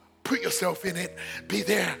of put yourself in it. Be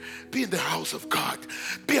there. Be in the house of God.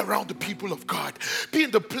 Be around the people of God. Be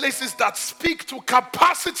in the places that speak to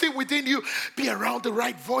capacity within you. Be around the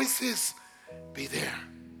right voices. Be there.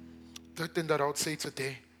 Third thing that I would say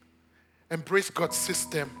today, embrace God's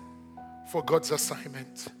system for God's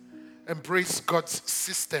assignment. Embrace God's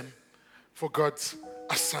system for God's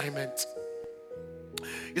assignment.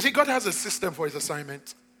 You see, God has a system for his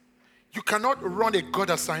assignment. You cannot run a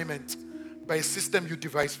God assignment by a system you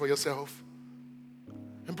devise for yourself.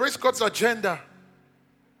 Embrace God's agenda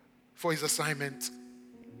for his assignment.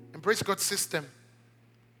 Embrace God's system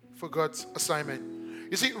for God's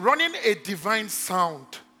assignment. You see, running a divine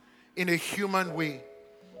sound in a human way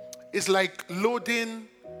is like loading,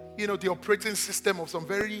 the operating system of some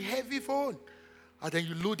very heavy phone, and then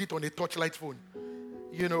you load it on a touchlight phone.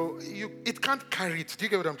 It can't carry it. Do you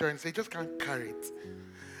get what I'm trying to say? It just can't carry it.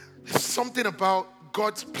 There's something about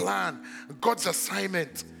God's plan, God's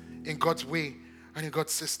assignment in God's way and in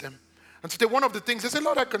God's system. And today, one of the things, there's a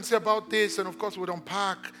lot I can say about this, and of course we'll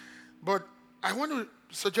unpack, but I want to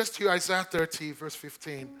suggest to you Isaiah 30, verse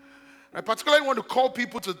 15. I particularly want to call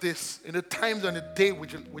people to this in the times and the day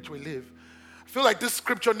which we live. I feel like this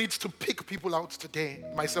scripture needs to pick people out today,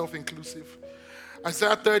 myself inclusive.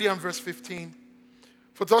 Isaiah 30 and verse 15.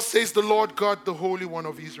 For thus says the Lord God, the Holy One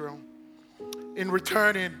of Israel, in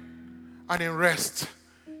returning and in rest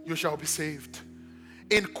you shall be saved.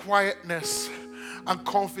 In quietness and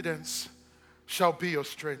confidence shall be your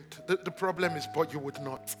strength. The problem is, but you would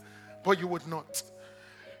not. But you would not.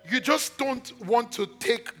 You just don't want to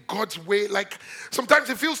take God's way. Like, sometimes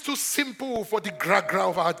it feels too simple for the gra-gra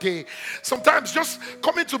of our day. Sometimes just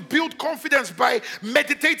coming to build confidence by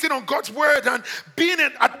meditating on God's word and being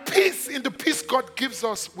at peace in the peace God gives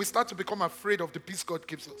us, we start to become afraid of the peace God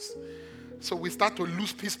gives us. So we start to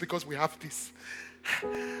lose peace because we have peace.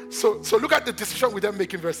 So look at the decision we then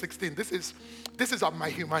make in verse 16. This is of my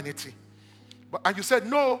humanity. And you said,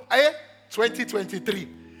 no, 2023.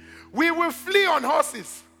 We will flee on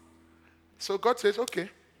horses. So God says, okay,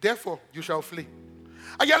 therefore you shall flee.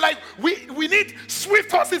 And you're like, we need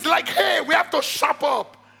swift horses, like, hey, we have to sharp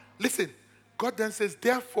up. Listen, God then says,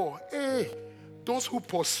 therefore, hey, those who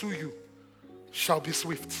pursue you shall be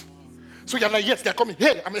swift. So you're like, yes, they're coming.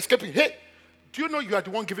 Hey, I'm escaping. Hey, do you know you are the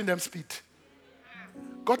one giving them speed?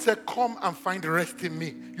 God said, come and find rest in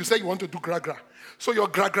me. You say you want to do gra-gra. So your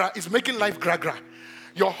gra-gra is making life gra-gra.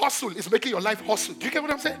 Your hustle is making your life hustle. Do you get what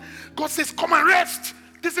I'm saying? God says, come and rest.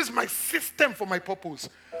 This is my system for my purpose.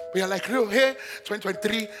 We are like, real, hey,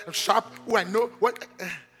 2023, I'm sharp. Oh, I know. What?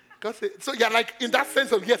 God says, so you're like, in that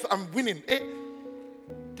sense of, yes, I'm winning. Hey,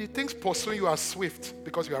 the things pursuing you are swift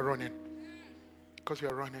because you are running. Because you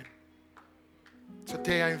are running.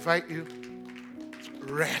 Today I invite you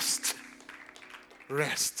to rest.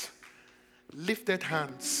 Rest. Lifted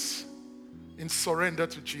hands in surrender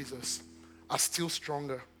to Jesus are still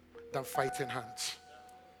stronger than fighting hands.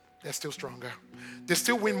 They're still stronger. They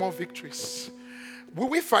still win more victories. Will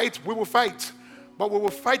we fight? We will fight. But we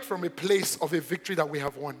will fight from a place of a victory that we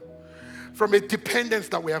have won. From a dependence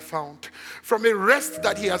that we have found. From a rest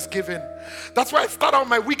that he has given. That's why I start out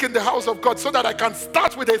my week in the house of God, so that I can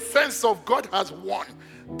start with a sense of God has won.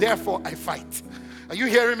 Therefore, I fight. Are you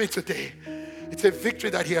hearing me today? It's a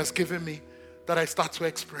victory that he has given me that I start to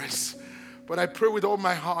express. But I pray with all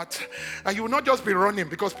my heart. And you will not just be running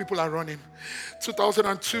because people are running.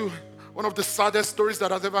 2002, one of the saddest stories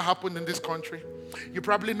that has ever happened in this country. You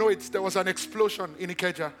probably know it. There was an explosion in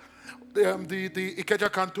Ikeja. The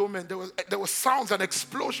Ikeja cantonment. There were sounds and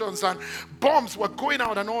explosions and bombs were going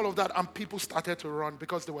out and all of that. And people started to run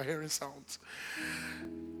because they were hearing sounds.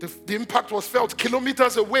 The impact was felt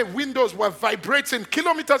kilometers away. Windows were vibrating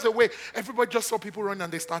kilometers away. Everybody just saw people run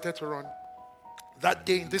and they started to run. That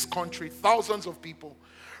day in this country, thousands of people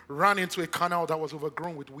ran into a canal that was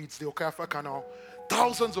overgrown with weeds, the Okayafa Canal.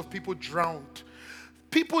 Thousands of people drowned.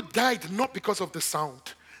 People died not because of the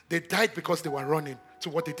sound. They died because they were running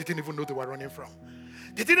to what they didn't even know they were running from.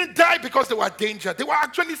 They didn't die because they were in danger. They were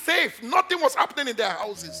actually safe. Nothing was happening in their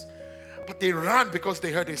houses. But they ran because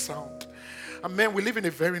they heard a sound. And man, we live in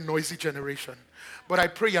a very noisy generation. But I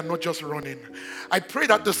pray you're not just running. I pray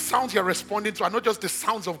that the sounds you're responding to are not just the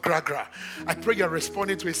sounds of gra-gra. I pray you're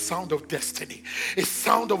responding to a sound of destiny, a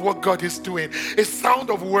sound of what God is doing, a sound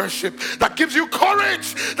of worship that gives you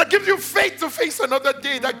courage, that gives you faith to face another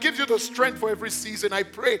day, that gives you the strength for every season. I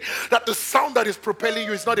pray that the sound that is propelling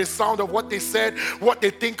you is not a sound of what they said, what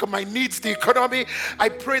they think of my needs, the economy. I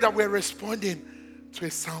pray that we're responding to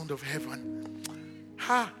a sound of heaven.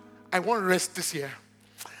 I want rest this year.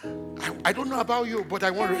 I don't know about you, but I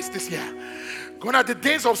want rest this year. Gone are the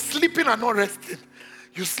days of sleeping and not resting.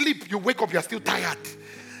 You sleep, you wake up, you're still tired.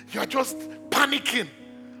 You're just panicking.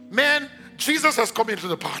 Man, Jesus has come into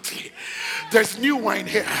the party. There's new wine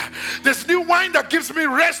here. There's new wine that gives me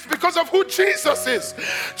rest because of who Jesus is.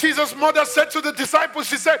 Jesus' mother said to the disciples,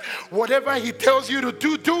 she said, whatever he tells you to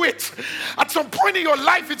do, do it. At some point in your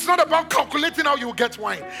life, it's not about calculating how you will get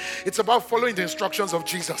wine. It's about following the instructions of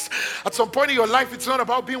Jesus. At some point in your life, it's not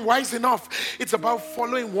about being wise enough. It's about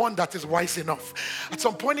following one that is wise enough. At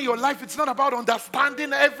some point in your life, it's not about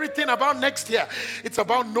understanding everything about next year. It's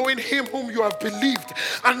about knowing him whom you have believed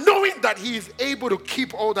and knowing that he is able to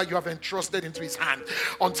keep all that you have entrusted into his hand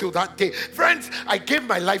until that day. Friends, I gave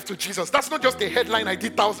my life to Jesus. That's not just a headline I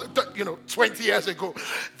did 20 years ago.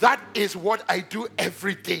 That is what I do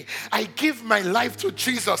every day. I give my life to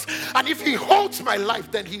Jesus. And if he holds my life,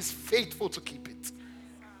 then he's faithful to keep it.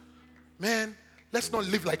 Man, let's not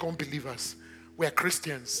live like unbelievers. We are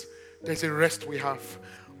Christians. There's a rest we have.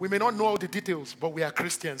 We may not know all the details, but we are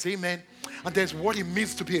Christians. Amen. And there's what it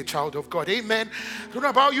means to be a child of God. Amen. I don't know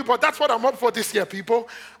about you, but that's what I'm up for this year, people.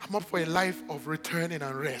 I'm up for a life of returning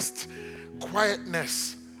and rest.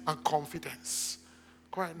 Quietness and confidence.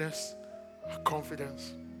 Quietness and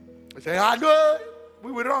confidence. I say, I know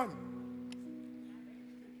we will run.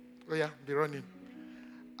 Oh yeah, be running.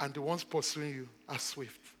 And the ones pursuing you are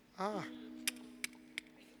swift.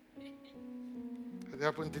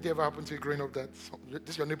 Did it ever happen to you growing up that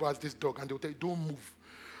your neighbor has this dog and they'll tell you, don't move.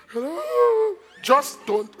 Just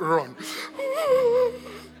don't run.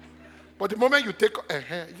 But the moment you take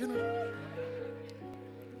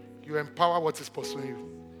you empower what is pursuing you.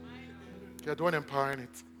 You're the one empowering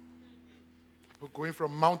it. You're going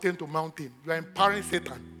from mountain to mountain. You're empowering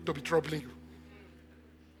Satan to be troubling you.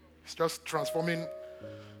 It's just transforming,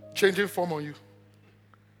 changing form on you.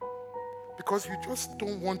 Because you just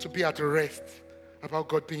don't want to be at rest about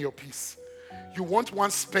God being your peace. You want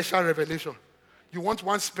one special revelation. You want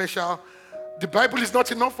one special. The Bible is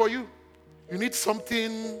not enough for you. You need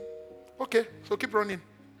something. Okay, so keep running.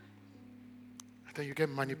 And then you get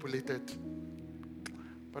manipulated.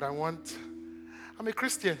 But I'm a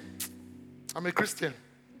Christian.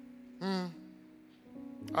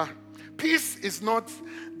 Peace is not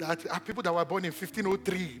that people that were born in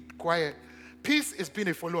 1503, quiet. Peace is being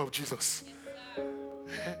a follower of Jesus.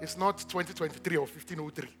 It's not 2023 or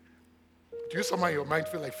 1503. Do you somehow in your mind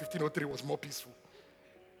feel like 1503 was more peaceful?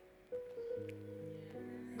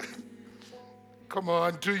 Come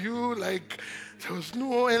on, do you there was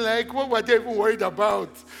no, what were they even worried about?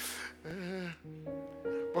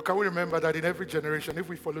 But can we remember that in every generation, if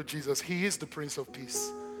we follow Jesus, he is the Prince of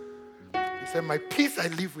Peace. He said, my peace I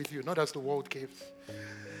live with you, not as the world gives.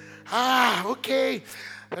 Okay.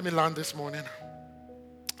 Let me land this morning.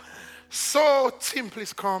 So, team,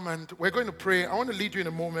 please come and we're going to pray. I want to lead you in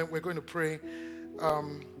a moment. We're going to pray.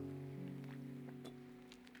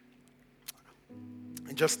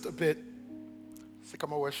 In just a bit.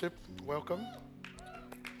 Sycamore Worship, welcome.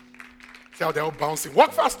 See how they're all bouncing.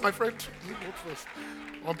 Walk fast, my friend. Walk fast.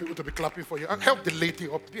 I want people to be clapping for you. And help the lady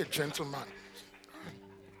up. Be a gentleman.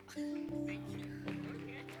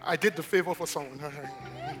 I did the favor for someone.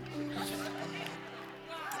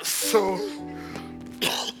 So,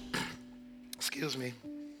 excuse me.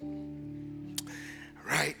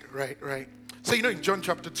 Right. So, in John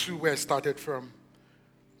chapter 2, where I started from,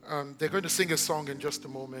 they're going to sing a song in just a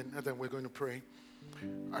moment, and then we're going to pray.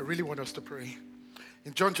 I really want us to pray.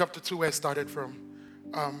 In John chapter 2, where I started from,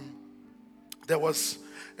 there was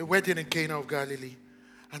a wedding in Cana of Galilee,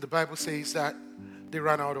 and the Bible says that they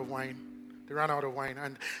ran out of wine.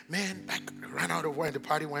 And man, they ran out of wine. The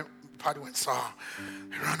party went sour.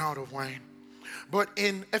 They ran out of wine. But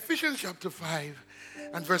in Ephesians chapter 5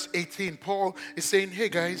 and verse 18, Paul is saying, hey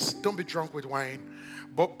guys, don't be drunk with wine,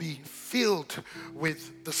 but be filled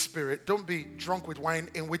with the Spirit. Don't be drunk with wine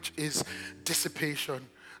in which is dissipation.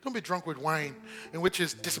 Don't be drunk with wine, in which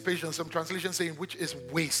is dissipation. Some translations say in which is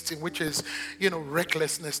waste, in which is,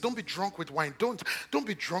 recklessness. Don't be drunk with wine. Don't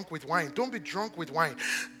be drunk with wine. Don't be drunk with wine.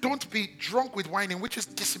 Don't be drunk with wine, in which is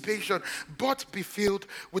dissipation, but be filled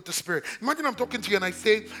with the Spirit. Imagine I'm talking to you and I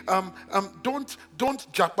say, don't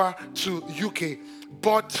japa to UK,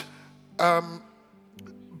 but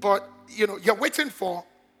you're waiting for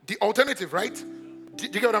the alternative, right? Do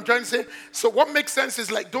you get what I'm trying to say? So what makes sense is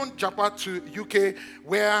like, don't japa to UK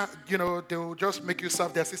where, they'll just make you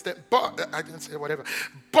serve their system. But, I didn't say whatever.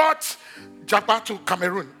 But japa to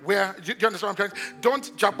Cameroon where, do you understand what I'm trying to say?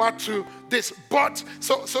 Don't japa to this. But,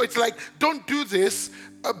 so it's like, don't do this.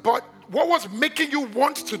 But what was making you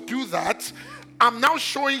want to do that, I'm now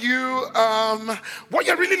showing you what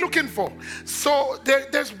you're really looking for. So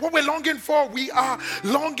there's what we're longing for. We are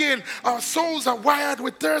longing. Our souls are wired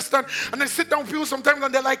with thirst. And I sit down with people sometimes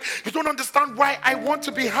and they're like, you don't understand why I want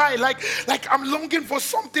to be high. Like I'm longing for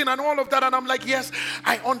something and all of that. And I'm like, yes,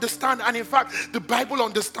 I understand. And in fact, the Bible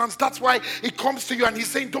understands. That's why it comes to you and he's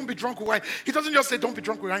saying, don't be drunk with wine. He doesn't just say, don't be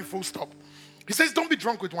drunk with wine, full stop. He says, don't be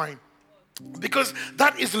drunk with wine. Because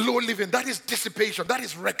that is low living, that is dissipation, that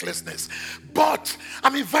is recklessness. But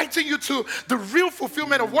I'm inviting you to the real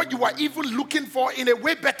fulfillment of what you are even looking for in a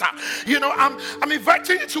way better. I'm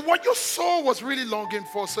inviting you to what your soul was really longing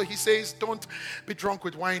for. So he says, don't be drunk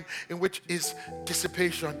with wine, in which is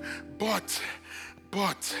dissipation. But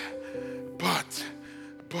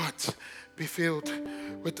be filled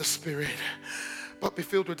with the Spirit. But be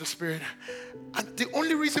filled with the Spirit. And the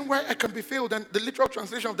only reason why I can be filled, and the literal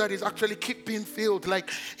translation of that is actually keep being filled,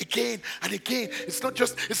 like again and again. It's not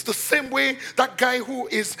just, it's the same way that guy who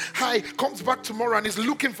is high comes back tomorrow and is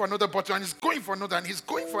looking for another bottle and is going for another and he's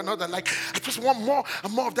going for another. Like, I just want more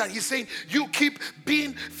and more of that. He's saying, you keep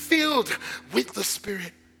being filled with the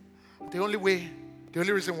Spirit. The only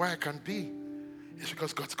reason why I can be is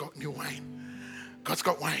because God's got new wine. God's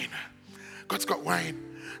got wine. God's got wine.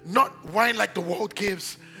 Not wine like the world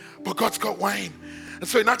gives, but God's got wine. And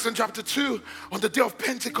so in Acts chapter 2, on the day of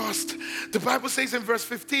Pentecost, the Bible says in verse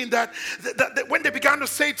 15 that when they began to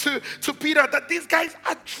say to Peter that these guys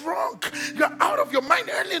are drunk, you're out of your mind,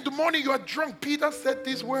 early in the morning you are drunk. Peter said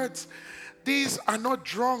these words, these are not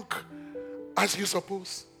drunk as you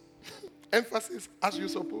suppose. Emphasis, as you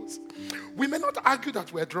suppose. We may not argue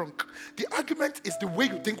that we're drunk. The argument is the way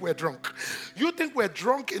you think we're drunk. You think we're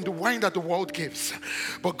drunk in the wine that the world gives,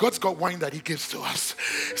 but God's got wine that he gives to us.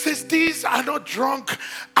 He says, these are not drunk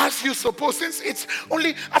as you suppose. Since it's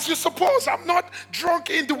only as you suppose, I'm not drunk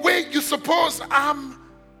in the way you suppose. I'm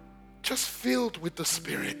just filled with the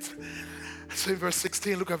Spirit. So in verse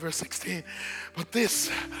 16, look at verse 16. But this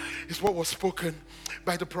is what was spoken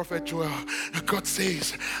by the prophet Joel. God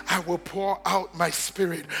says, I will pour out my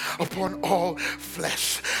Spirit upon all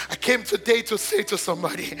flesh. I came today to say to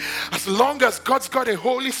somebody, as long as God's got a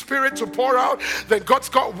Holy Spirit to pour out, then God's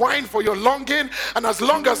got wine for your longing. And as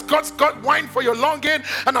long as God's got wine for your longing,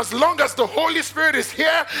 and as long as the Holy Spirit is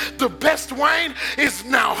here, the best wine is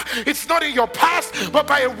now. It's not in your past, but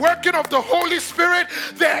by a working of the Holy Spirit,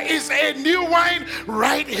 there is a new wine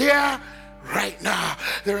right here, right now.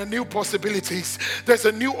 There are new possibilities. There's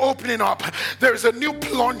a new opening up. There's a new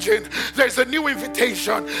plunging. There's a new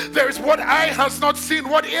invitation. There's what eye has not seen,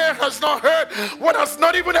 what ear has not heard, what has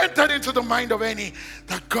not even entered into the mind of any,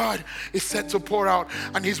 that God is set to pour out,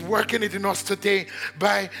 and he's working it in us today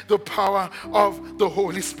by the power of the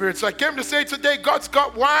Holy Spirit. So I came to say today, God's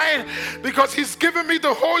got wine because he's given me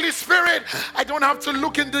the Holy Spirit. I don't have to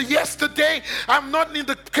look in the yesterday. I'm not in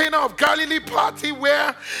the Cana of Galilee party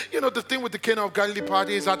where, the thing with the Cana of Galilee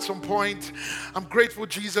party is at some point, I'm grateful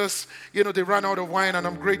Jesus, they ran out of wine, and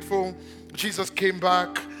I'm grateful Jesus came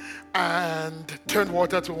back and turned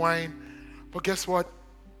water to wine. But guess what?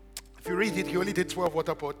 If you read it, he only did 12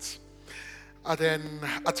 water pots. And then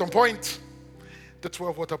at some point, the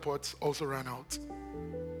 12 water pots also ran out.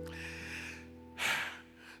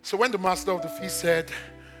 So when the master of the feast said,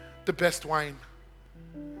 the best wine,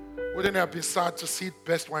 wouldn't it have been sad to see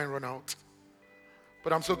best wine run out?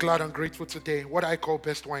 But I'm so glad and grateful today. What I call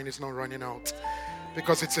best wine is not running out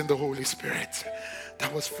because it's in the Holy Spirit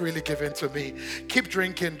that was freely given to me. Keep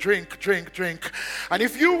drinking, drink. And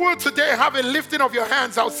if you would today have a lifting of your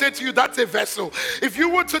hands, I'll say to you, that's a vessel. If you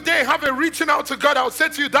would today have a reaching out to God, I'll say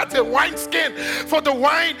to you, that's a wineskin for the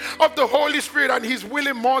wine of the Holy Spirit. And he's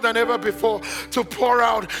willing more than ever before to pour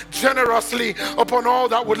out generously upon all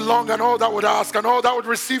that would long and all that would ask and all that would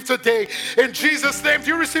receive today. In Jesus' name, do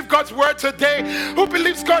you receive God's word today? Who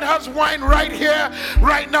believes God has wine right here,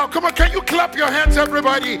 right now? Come on, can you clap your hands,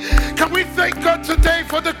 everybody? Can we thank God today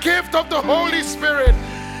for the gift of the Holy Spirit?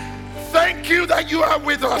 Thank you that you are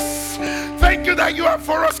with us. Thank you that you are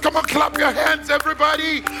for us. Come on, clap your hands,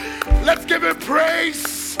 everybody. Let's give him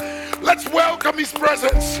praise. Let's welcome his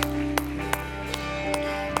presence.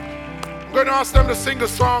 I'm going to ask them to sing the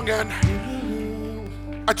song, and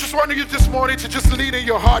I just want you this morning to just lean in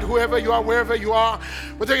your heart, whoever you are, wherever you are,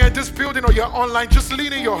 whether you're in this building or you're online, just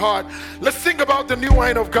lean in your heart. Let's sing about the new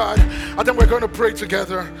wine of God, and then we're going to pray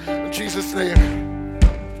together in Jesus' name.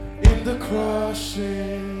 In the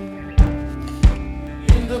crushing,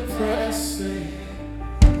 in the pressing,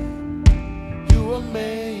 you are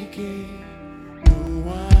making new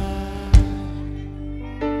wine.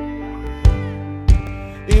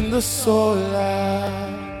 In the soul I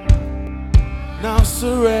now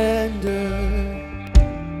surrender,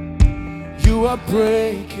 you are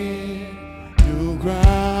breaking new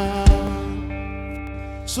ground.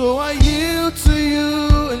 So I yield to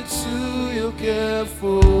you and to your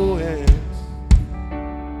careful hands.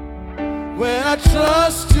 When I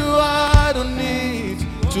trust you, I don't need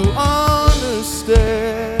to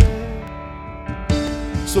understand.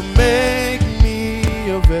 So make me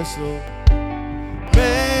a vessel,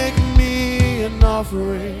 make me an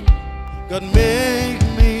offering. God, make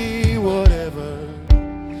me whatever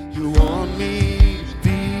you want me to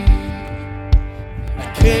be.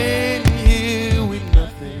 I came here with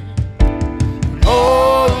nothing,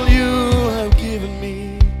 all you have given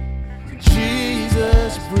me.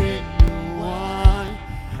 Jesus, bring new wine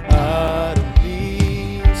out of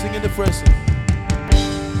me. Sing in the pressing,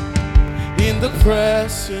 in the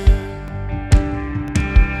pressing,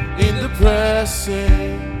 in the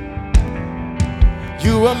pressing.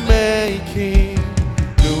 You are making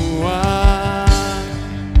new wine.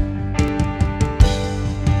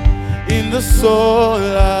 In the soul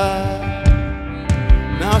I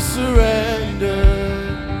now surrender.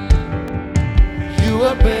 You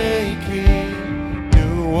are making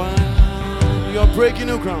new wine. You are breaking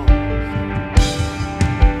new ground.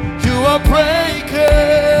 You are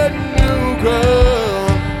breaking new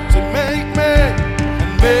ground to make me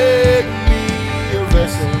and make me a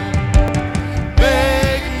vessel.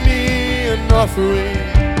 Make me an offering.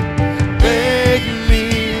 Make me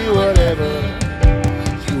whatever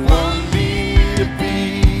you want me to be.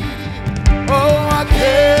 Oh, I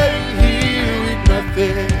came here with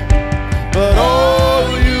nothing, but all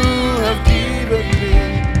you have given me.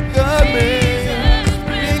 God, make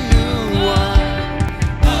me new wine.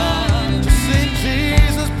 Just sing,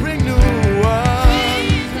 Jesus, bring new wine.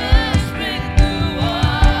 Jesus, bring new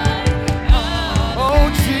wine. Oh,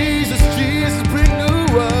 Jesus, Jesus, bring new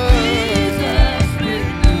wine. Jesus, bring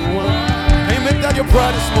new wine. Can you make that your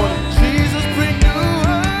prayer this morning? Jesus, bring new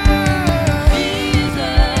wine.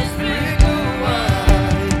 Jesus, bring new wine.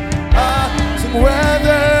 Sing where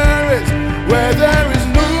there is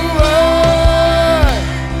new wine,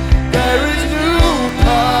 there is new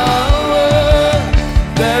power,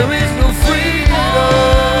 there is new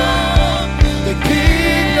freedom. The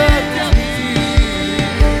King of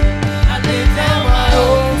Kings. I lay down My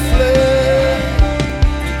own flame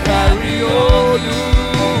to carry your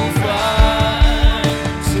new fire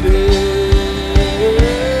today.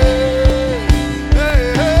 Hey,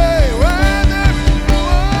 hey, where there is new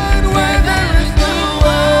wine, where there is new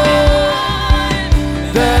wine,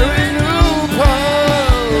 there is new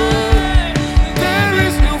power, there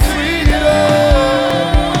is new freedom.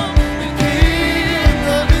 The King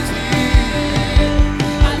of Kings.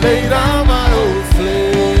 I lay down my old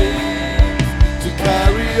flame to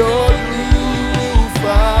carry your new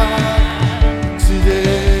fire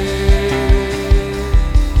today.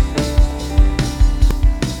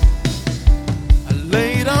 I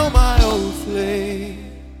lay down my old flame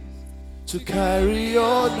to carry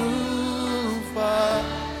your new fire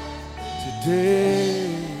today.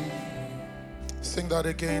 Sing that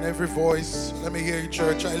again, every voice. Let me hear you,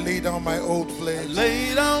 church. I lay down my old I flames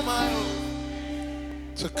lay down my old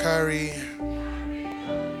to carry.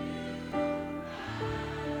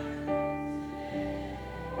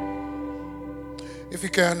 If you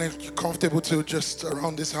can, if you're comfortable to, just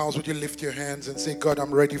around this house, would you lift your hands and say, God,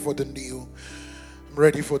 I'm ready for the new. I'm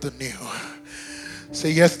ready for the new.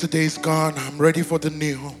 Say, yesterday's gone. I'm ready for the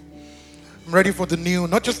new. I'm ready for the new.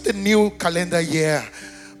 Not just the new calendar year,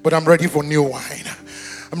 but I'm ready for new wine.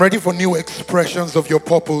 I'm ready for new expressions of your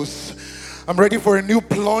purpose. I'm ready for a new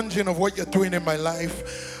plunging of what you're doing in my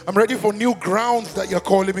life. I'm ready for new grounds that you're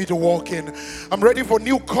calling me to walk in. I'm ready for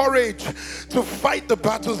new courage to fight the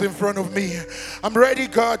battles in front of me. I'm ready,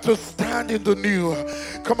 God, to stand in the new.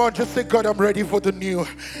 Come on, just say, God, I'm ready for the new.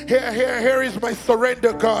 Here is my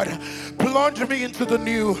surrender, God. Plunge me into the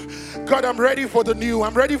new. God, I'm ready for the new.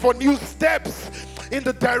 I'm ready for new steps in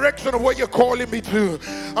the direction of what you're calling me to.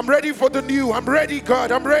 I'm ready for the new. I'm ready,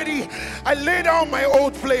 God. I'm ready. I lay down my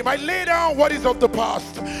old flame. I lay down what is of the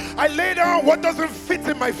past. I lay down what doesn't fit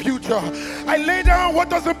in my future. I lay down what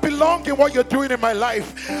doesn't belong in what you're doing in my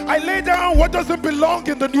life. I lay down what doesn't belong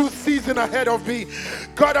in the new season ahead of me.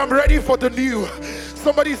 God, I'm ready for the new.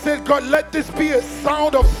 Somebody said, God, let this be a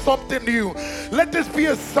sound of something new. Let this be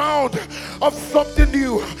a sound of something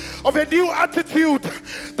new, of a new attitude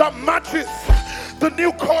that matches the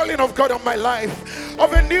new calling of God on my life,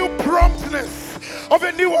 of a new promptness, of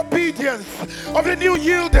a new obedience, of a new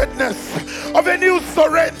yieldedness, of a new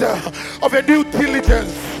surrender, of a new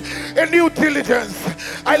diligence. A new diligence.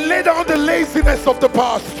 I lay down the laziness of the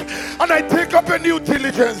past and I take up a new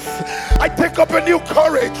diligence. I take up a new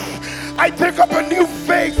courage. I take up a new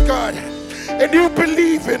faith, God. A new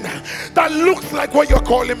believing that looks like what you're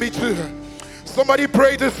calling me to. Somebody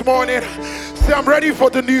pray this morning. Say, I'm ready for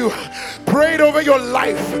the new. Pray it over your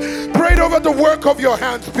life. Pray it over the work of your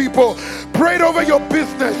hands, people. Pray it over your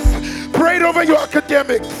business. Pray it over your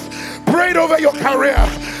academics. Pray it over your career.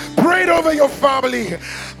 Pray it over your family.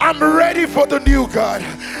 I'm ready for the new, God.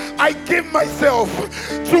 I give myself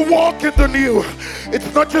to walk in the new.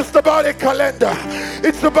 It's not just about a calendar.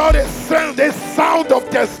 It's about a sound of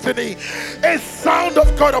destiny, a sound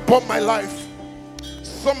of God upon my life.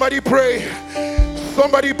 Somebody pray.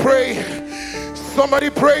 Somebody pray. Somebody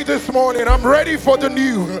pray this morning. I'm ready for the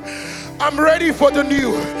new. I'm ready for the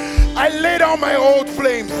new. I lay down my old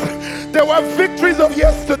flames. There were victories of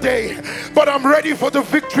yesterday, but I'm ready for the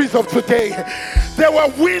victories of today. There were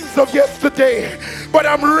wins of yesterday, but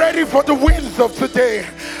I'm ready for the wins of today.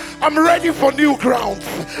 I'm ready for new grounds.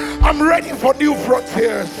 I'm ready for new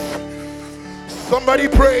frontiers. Somebody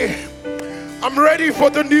pray. I'm ready for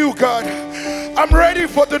the new, God. I'm ready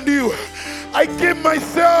for the new. I give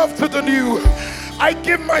myself to the new. I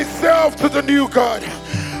give myself to the new, God.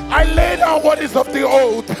 I lay down what is of the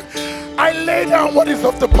old. I lay down what is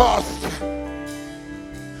of the past.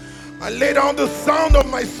 I lay down the sound of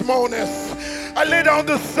my smallness. I lay down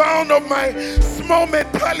the sound of my small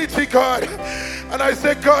mentality, God. And I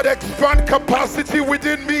say, God, expand capacity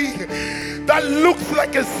within me that looks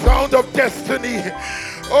like a sound of destiny.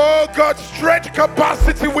 Oh, God, stretch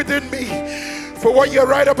capacity within me for what you're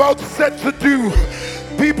right about set to do.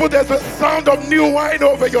 People, there's a sound of new wine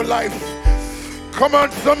over your life. Come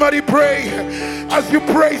on, somebody pray. As you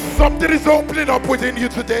pray, something is opening up within you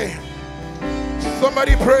today.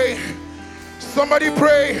 Somebody pray. Somebody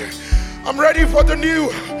pray. I'm ready for the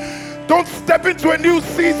new. Don't step into a new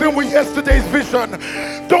season with yesterday's vision.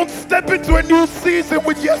 Don't step into a new season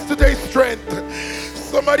with yesterday's strength.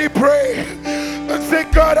 Somebody pray and say,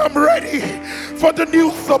 God, I'm ready for the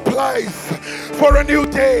new supplies, for a new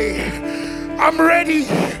day. I'm ready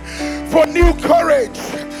for new courage.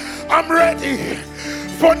 I'm ready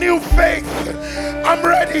for new faith. I'm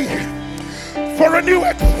ready for a new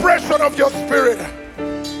expression of your spirit.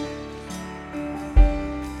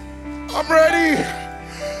 I'm ready.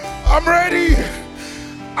 I'm ready.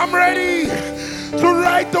 I'm ready to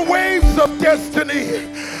ride the waves of destiny.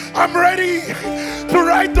 I'm ready to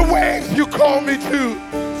ride the waves you call me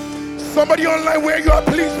to. Somebody online where you are,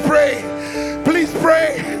 please pray. Please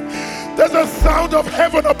pray. There's a sound of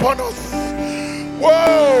heaven upon us.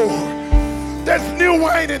 Whoa. There's new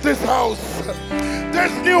wine in this house.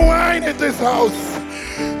 There's new wine in this house.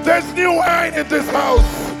 There's new wine in this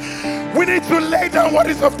house. We need to lay down what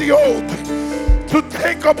is of the old to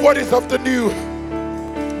take up what is of the new.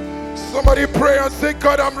 Somebody pray and say,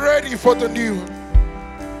 God, I'm ready for the new.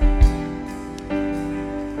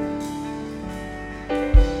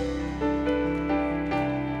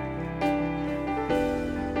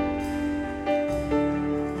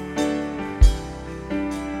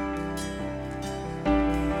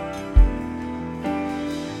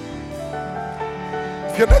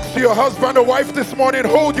 If you're next to your husband or wife this morning,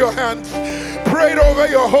 hold your hands. Pray it over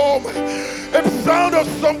your home. A sound of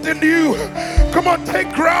something new. Come on,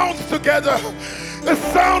 take grounds together. The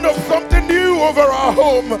sound of something new over our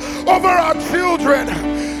home, over our children.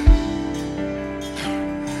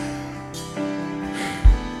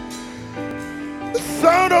 The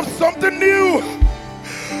sound of something new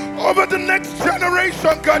over the next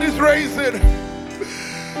generation God is raising.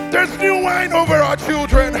 There's new wine over our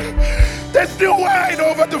children. There's new wine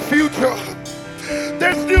over the future.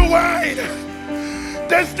 There's new wine.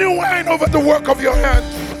 There's new wine over the work of your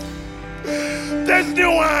hands. There's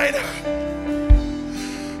new wine.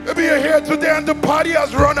 Maybe you're here today and the party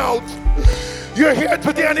has run out. You're here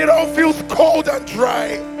today and it all feels cold and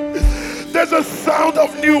dry. There's a sound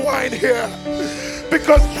of new wine here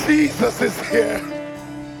because Jesus is here.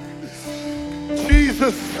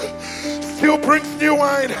 Jesus, still brings new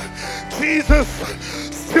wine. Jesus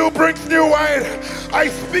still brings new wine. I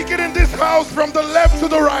speak it in this house from the left to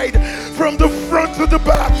the right, from the front to the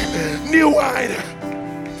back. New wine.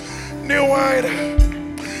 New wine.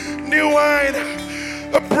 New wine.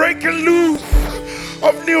 A breaking loose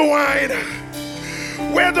of new wine.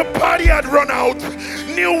 Where the party had run out,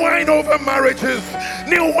 new wine over marriages,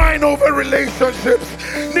 new wine over relationships,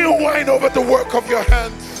 new wine over the work of your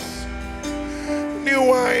hands.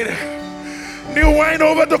 New wine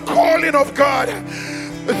over the calling of God.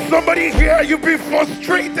 Somebody here, you've been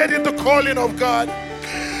frustrated in the calling of God.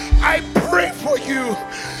 I pray for you,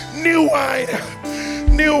 new wine.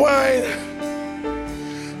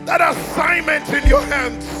 That assignment in your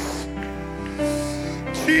hands.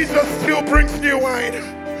 Jesus still brings new wine.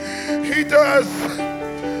 He does.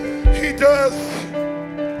 He does.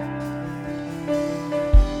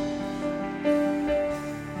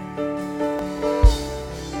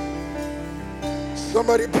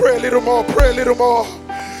 Somebody pray a little more. Pray a little more.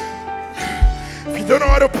 If you don't know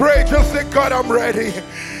how to pray, just say, God, I'm ready.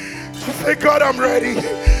 Just say, God, I'm ready.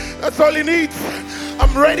 That's all he needs.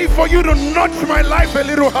 I'm ready for you to notch my life a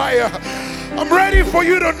little higher. I'm ready for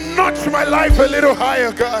you to notch my life a little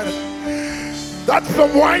higher, God. That's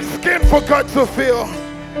some wineskin for God to fill.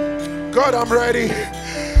 God, I'm ready.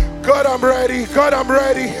 God, I'm ready. God, I'm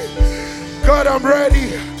ready. God, I'm ready.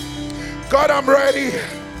 God, I'm ready.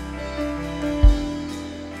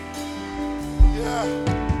 Yeah.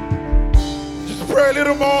 Just pray a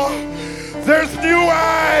little more. There's new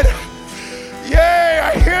wine. Yay,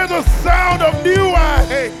 I hear the sound of new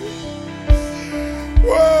wine.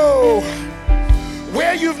 Whoa.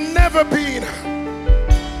 Where you've never been,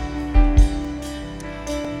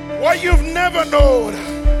 what you've never known,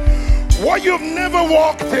 what you've never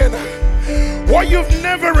walked in, what you've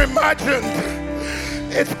never imagined.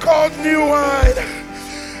 It's called new wine.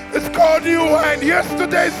 It's called new wine.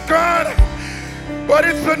 Yesterday's gone, but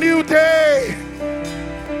it's a new day.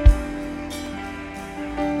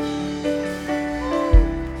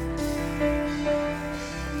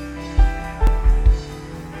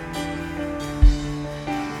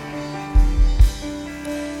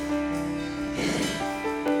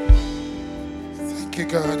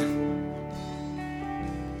 God.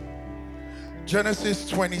 Genesis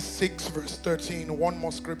 26 verse 13. One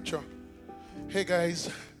more scripture. Hey guys,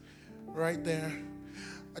 right there.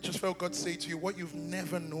 I just felt God say to you, what you've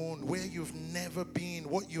never known, where you've never been,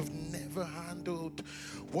 what you've never handled,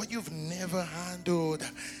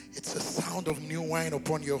 it's the sound of new wine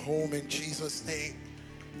upon your home in Jesus' name.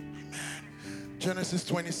 Amen. Genesis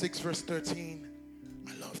 26 verse 13.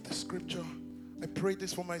 I love the scripture. I pray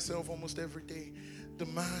this for myself almost every day. The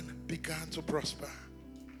man began to prosper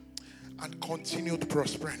and continued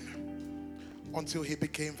prospering until he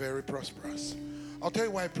became very prosperous. I'll tell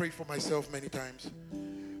you why I pray for myself many times.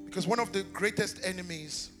 Because one of the greatest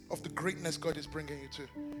enemies of the greatness God is bringing you to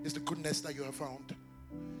is the goodness that you have found.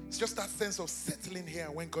 It's just that sense of settling here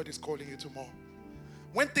when God is calling you to more.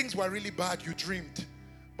 When things were really bad, you dreamed.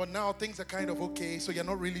 But now things are kind of okay, so you're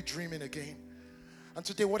not really dreaming again. And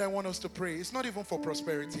today what I want us to pray, it's not even for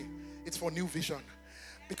prosperity, it's for new vision.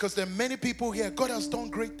 Because there are many people here, God has done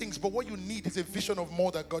great things, but what you need is a vision of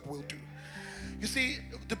more that God will do. You see,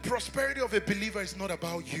 the prosperity of a believer is not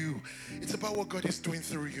about you. It's about what God is doing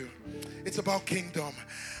through you. It's about kingdom.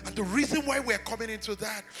 And the reason why we're coming into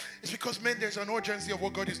that is because, man, there's an urgency of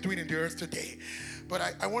what God is doing in the earth today.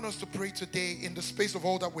 But I want us to pray today in the space of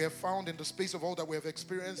all that we have found, in the space of all that we have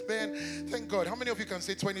experienced. Man, thank God. How many of you can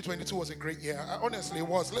say 2022 was a great year? Honestly, it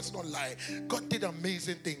was. Let's not lie. God did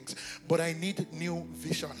amazing things. But I need new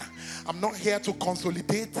vision. I'm not here to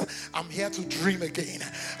consolidate. I'm here to dream again.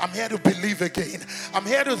 I'm here to believe again. I'm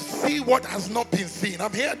here to see what has not been seen.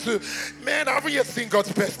 I'm here to, man, I haven't yet seen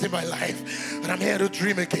God's best in my life. And I'm here to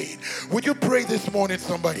dream again. Would you pray this morning,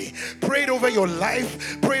 somebody? Pray it over your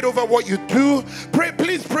life. Pray it over what you do.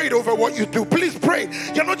 Please pray it over what you do. Please pray.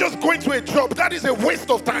 You're not just going to a job. That is a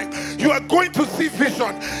waste of time. You are going to see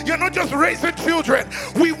vision. You're not just raising children.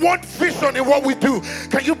 We want vision in what we do.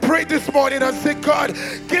 Can you pray this morning and say, God,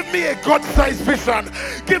 give me a God-sized vision.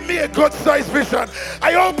 Give me a God-sized vision.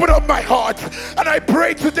 I open up my heart and I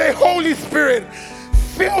pray today, Holy Spirit,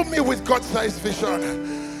 fill me with God-sized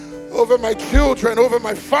vision over my children, over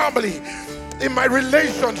my family, in my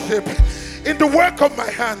relationship, in the work of my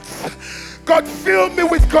hands. God, fill me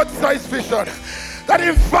with God-sized vision that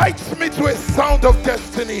invites me to a sound of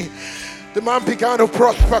destiny. The man began to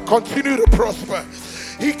prosper, continue to prosper.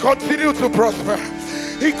 He continued to prosper.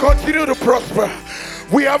 He continued to prosper.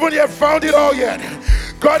 We haven't yet found it all yet.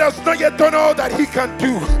 God has not yet done all that he can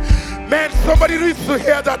do. Man, somebody needs to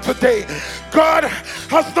hear that today. God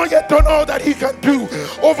has not yet done all that he can do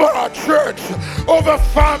over our church, over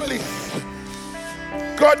families.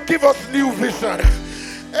 God, give us new vision.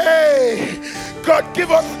 Hey, God,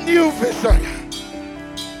 give us new vision.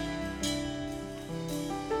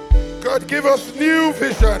 God, give us new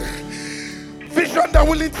vision. Vision that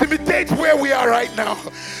will intimidate where we are right now.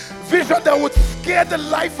 Vision that would scare the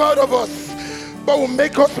life out of us, but will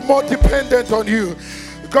make us more dependent on you.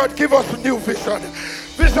 God, give us new vision.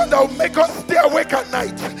 Vision that will make us stay awake at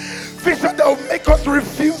night. Vision that will make us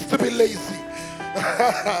refuse to be lazy.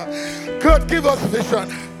 God, give us vision.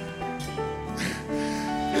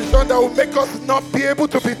 Vision that will make us not be able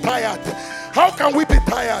to be tired. How can we be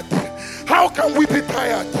tired? How can we be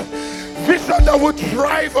tired? Vision that will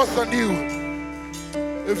drive us anew.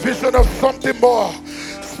 A vision of something more.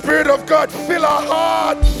 Spirit of God, fill our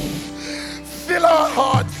hearts. Fill our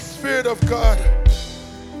hearts, Spirit of God.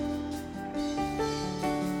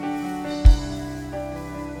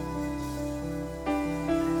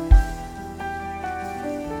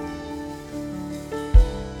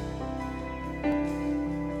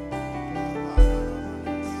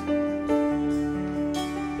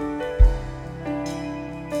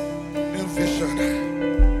 New vision.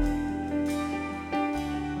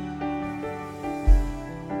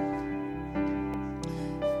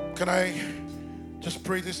 Can I just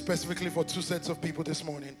pray this specifically for two sets of people this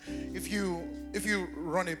morning? If you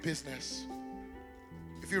run a business,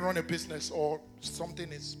 or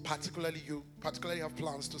something is you particularly have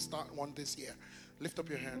plans to start one this year, lift up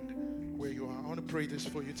your hand where you are. I want to pray this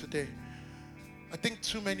for you today. I think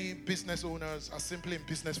too many business owners are simply in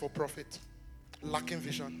business for profit, lacking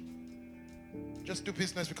vision. Just do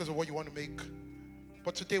business because of what you want to make.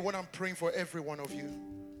 But today, what I'm praying for every one of you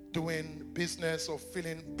doing business or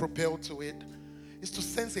feeling propelled to it is to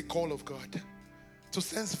sense a call of God, to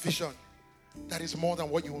sense vision that is more than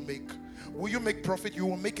what you will make. Will you make profit? You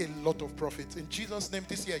will make a lot of profit. In Jesus' name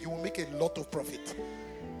this year, you will make a lot of profit.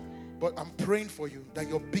 But I'm praying for you that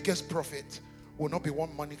your biggest profit will not be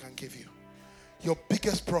what money can give you. Your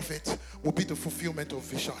biggest profit will be the fulfillment of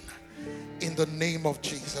vision. In the name of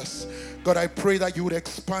Jesus. God, I pray that you would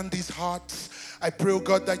expand these hearts. I pray, oh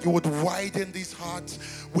God, that you would widen these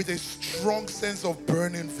hearts with a strong sense of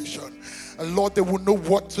burning vision. And Lord, they will know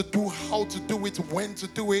what to do, how to do it, when to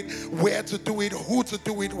do it, where to do it, who to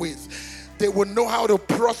do it with. They will know how to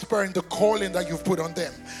prosper in the calling that you've put on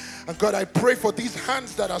them. And God, I pray for these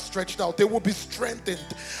hands that are stretched out. They will be strengthened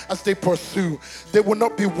as they pursue. They will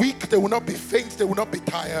not be weak. They will not be faint. They will not be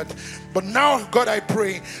tired. But now, God, I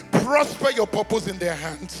pray, prosper your purpose in their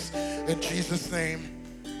hands. In Jesus' name,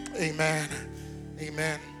 amen.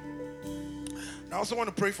 Amen. I also want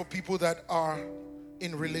to pray for people that are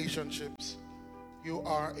in relationships. You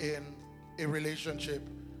are in a relationship,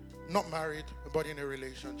 not married, but in a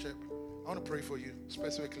relationship. I want to pray for you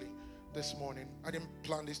specifically this morning. I didn't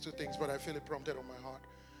plan these two things, but I feel it prompted on my heart.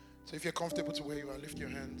 So if you're comfortable to where you are, lift your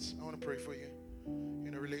hands. I want to pray for you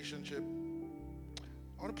in a relationship.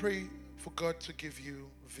 I want to pray for God to give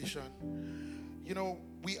you vision. You know,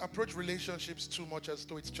 we approach relationships too much as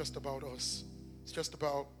though it's just about us. It's just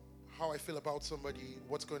about how I feel about somebody,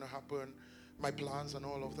 what's going to happen, my plans and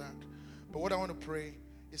all of that. But what I want to pray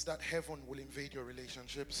is that heaven will invade your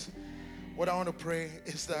relationships. What I want to pray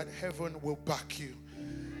is that heaven will back you.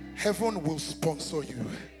 Heaven will sponsor you.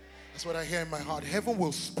 That's what I hear in my heart. Heaven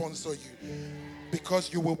will sponsor you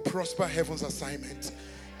because you will prosper heaven's assignment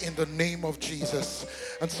in the name of Jesus.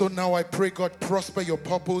 And so now I pray, God, prosper your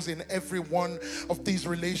purpose in every one of these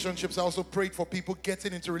relationships. I also prayed for people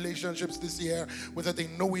getting into relationships this year, whether they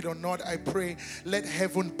know it or not. I pray, let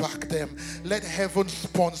heaven back them. Let heaven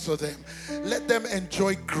sponsor them. Let them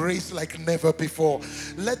enjoy grace like never before.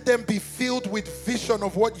 Let them be filled with vision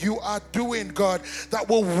of what you are doing, God, that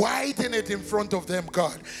will widen it in front of them,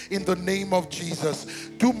 God, in the name of Jesus.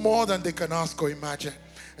 Do more than they can ask or imagine.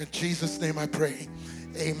 In Jesus' name I pray.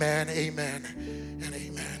 Amen, amen, and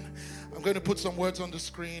amen. I'm going to put some words on the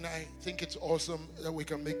screen. I think it's awesome that we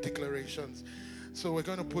can make declarations. So we're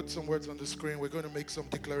going to put some words on the screen. We're going to make some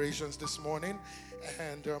declarations this morning.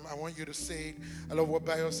 And I want you to say it. I love what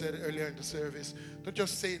Bayo said earlier in the service. Don't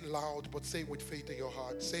just say it loud, but say it with faith in your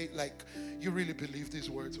heart. Say it like you really believe these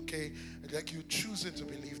words, okay? Like you're choosing to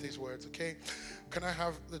believe these words, okay? Can I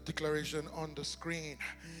have the declaration on the screen?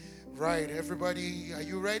 Right, everybody, are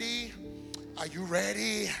you ready? Are you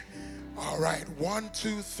ready? All right, 1,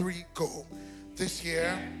 2, 3, go. This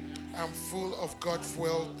year, I'm full of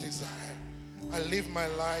God-fueled desire. I live my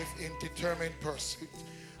life in determined pursuit.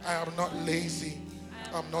 I am not lazy.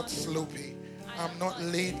 I'm not sloppy. I'm not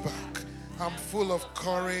laid back. I'm full of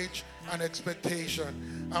courage and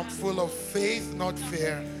expectation. I'm full of faith, not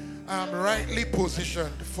fear. I'm rightly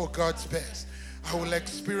positioned for God's best. I will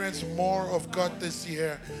experience more of God this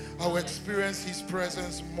year. I will experience His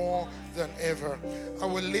presence more than ever. I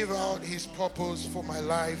will live out His purpose for my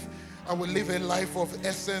life. I will live a life of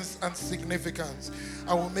essence and significance.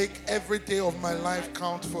 I will make every day of my life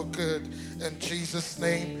count for good. In Jesus'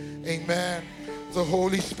 name, amen. The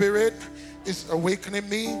Holy Spirit is awakening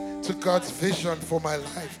me to God's vision for my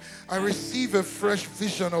life. I receive a fresh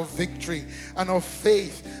vision of victory and of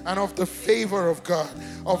faith and of the favor of God,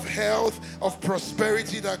 of health, of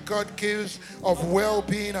prosperity that God gives, of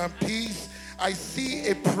well-being and peace. I see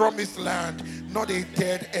a promised land, not a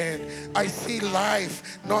dead end. I see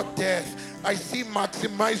life, not death. I see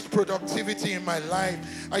maximized productivity in my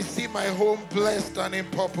life. I see my home blessed and in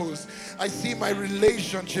purpose. I see my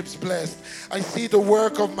relationships blessed. I see the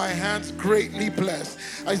work of my hands greatly blessed.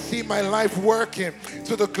 I see my life working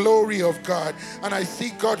to the glory of God. And I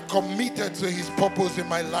see God committed to His purpose in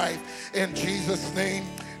my life. In Jesus' name,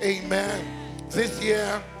 amen. This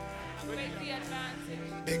year,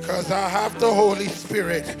 because I have the Holy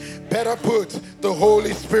Spirit. Better put, the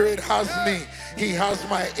Holy Spirit has me. He has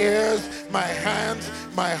my ears, my hands,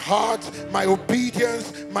 my heart, my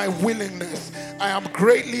obedience, my willingness. I am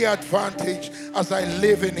greatly advantaged as I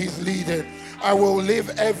live in His leading. I will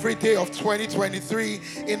live every day of 2023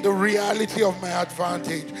 in the reality of my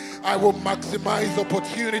advantage. I will maximize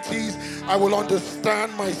opportunities. I will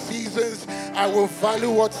understand my seasons. I will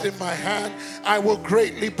value what's in my hand. I will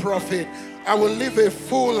greatly profit. I will live a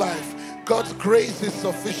full life. God's grace is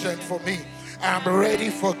sufficient for me. I am ready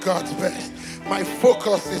for God's best. My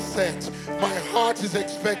focus is set. My heart is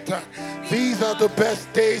expectant. These are the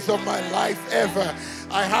best days of my life ever.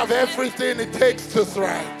 I have everything it takes to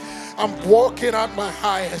thrive. I'm walking at my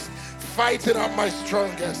highest, fighting at my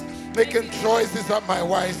strongest, making choices at my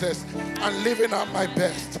wisest, and living at my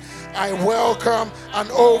best. I welcome an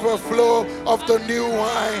overflow of the new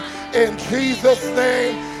wine in Jesus'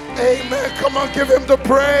 name. Amen. Come on, give Him the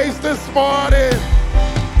praise this morning.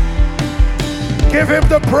 Give Him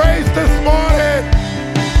the praise this morning.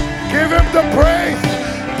 Give Him the praise.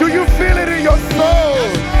 Do you feel it in your soul?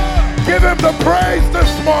 Give Him the praise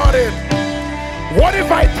this morning. What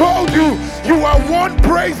if I told you you are one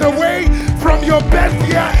praise away from your best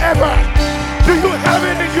year ever? Do you have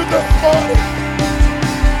it in you this morning?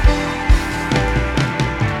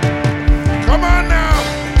 Come on now.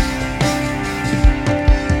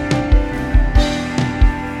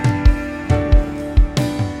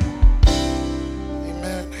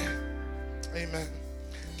 Amen.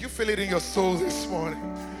 Do you feel it in your soul this morning?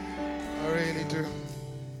 I really do.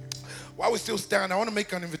 While we still stand, I want to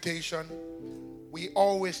make an invitation. We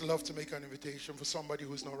always love to make an invitation for somebody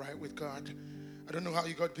who's not right with God. I don't know how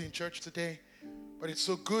you got to be in church today, but it's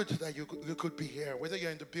so good that you could be here, whether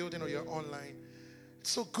you're in the building or you're online. It's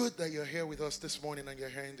so good that you're here with us this morning and you're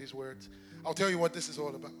hearing these words. I'll tell you what this is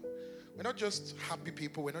all about. We're not just happy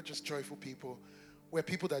people. We're not just joyful people. We're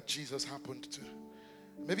people that Jesus happened to.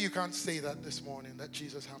 Maybe you can't say that this morning, that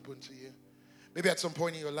Jesus happened to you. Maybe at some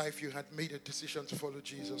point in your life you had made a decision to follow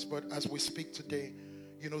Jesus, but as we speak today,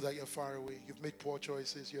 you know that you're far away. You've made poor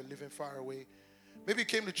choices. You're living far away. Maybe you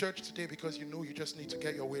came to church today because you know you just need to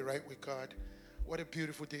get your way right with God. What a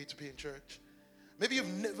beautiful day to be in church. Maybe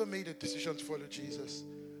you've never made a decision to follow Jesus,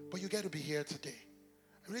 but you get to be here today.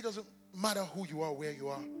 It really doesn't matter who you are, where you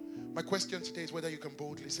are. My question today is whether you can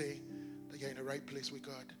boldly say that you're in the right place with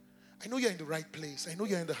God. I know you're in the right place. I know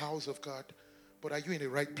you're in the house of God, but are you in the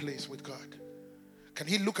right place with God? Can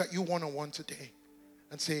He look at you one-on-one today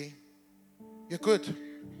and say, you're good.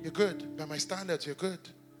 You're good. By my standards, you're good.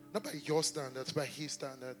 Not by your standards, by His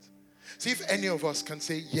standards. See, if any of us can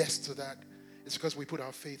say yes to that, it's because we put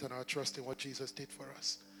our faith and our trust in what Jesus did for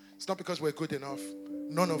us. It's not because we're good enough.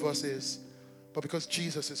 None of us is. But because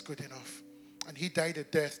Jesus is good enough. And He died a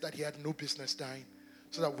death that He had no business dying,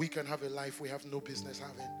 so that we can have a life we have no business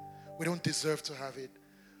having. We don't deserve to have it.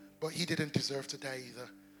 But He didn't deserve to die either.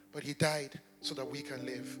 But He died so that we can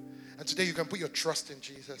live. And today you can put your trust in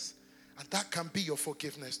Jesus. And that can be your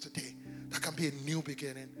forgiveness today. That can be a new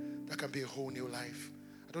beginning. That can be a whole new life.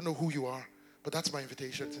 I don't know who you are, but that's my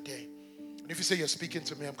invitation today. And if you say you're speaking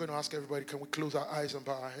to me, I'm going to ask everybody, can we close our eyes and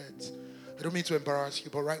bow our heads? I don't mean to embarrass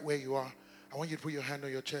you, but right where you are, I want you to put your hand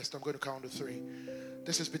on your chest. I'm going to count to 3.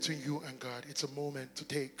 This is between you and God. It's a moment to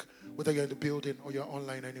take, whether you're in the building or you're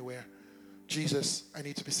online anywhere. Jesus, I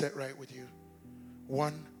need to be set right with you.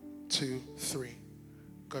 1, 2, 3.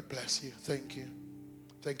 God bless you. Thank you.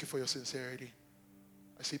 Thank you for your sincerity.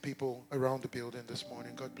 I see people around the building this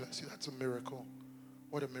morning. God bless you. That's a miracle.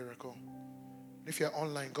 What a miracle. If you're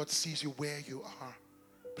online, God sees you where you are.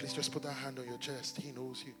 Please just put that hand on your chest. He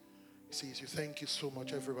knows you. He sees you. Thank you so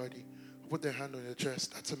much, everybody. Put their hand on your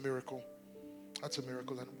chest. That's a miracle. That's a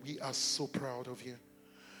miracle, and we are so proud of you.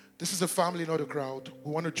 This is a family, not a crowd.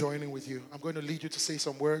 We want to join in with you. I'm going to lead you to say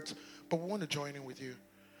some words, but we want to join in with you.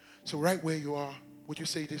 So right where you are, would you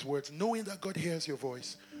say these words? Knowing that God hears your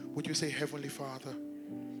voice, would you say, Heavenly Father,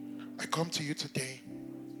 I come to you today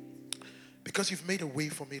because you've made a way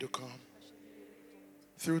for me to come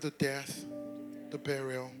through the death, the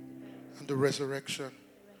burial, and the resurrection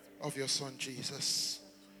of your Son, Jesus.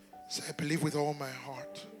 So I believe with all my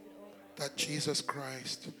heart that Jesus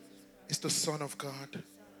Christ is the Son of God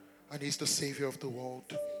and He's the Savior of the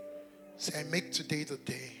world. So I make today the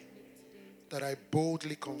day that I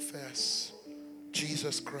boldly confess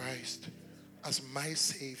Jesus Christ as my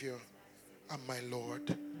Savior and my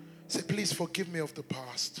Lord. Say, please forgive me of the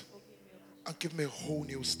past and give me a whole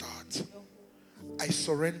new start. I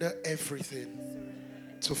surrender everything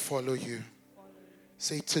to follow you.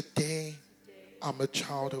 Say, today I'm a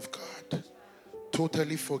child of God,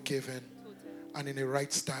 totally forgiven and in a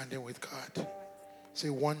right standing with God. Say,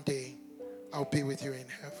 one day I'll be with you in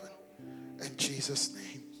heaven. In Jesus'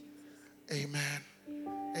 name, amen.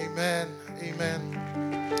 Amen.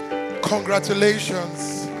 Amen.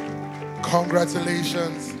 Congratulations.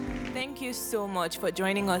 Congratulations. Thank you so much for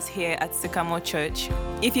joining us here at Sycamore Church.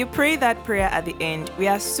 If you pray that prayer at the end, we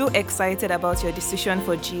are so excited about your decision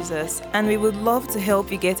for Jesus, and we would love to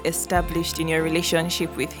help you get established in your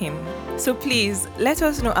relationship with Him. So please let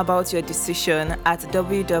us know about your decision at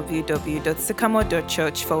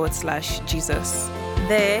www.sycamore.church/Jesus.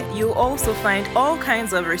 There, you'll also find all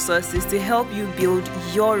kinds of resources to help you build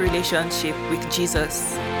your relationship with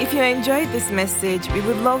Jesus. If you enjoyed this message, we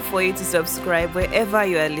would love for you to subscribe wherever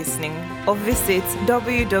you are listening, or visit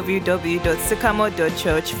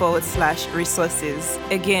www.sycamore.church/resources.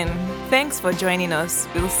 Again, thanks for joining us.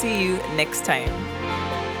 We'll see you next time.